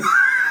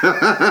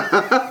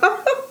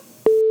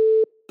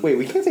 Wait,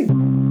 we can't say.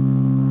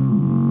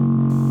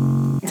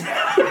 I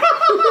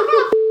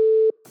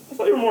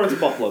thought you were more into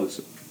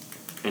buffaloes.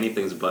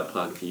 Anything's a butt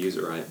plug if you use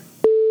it right.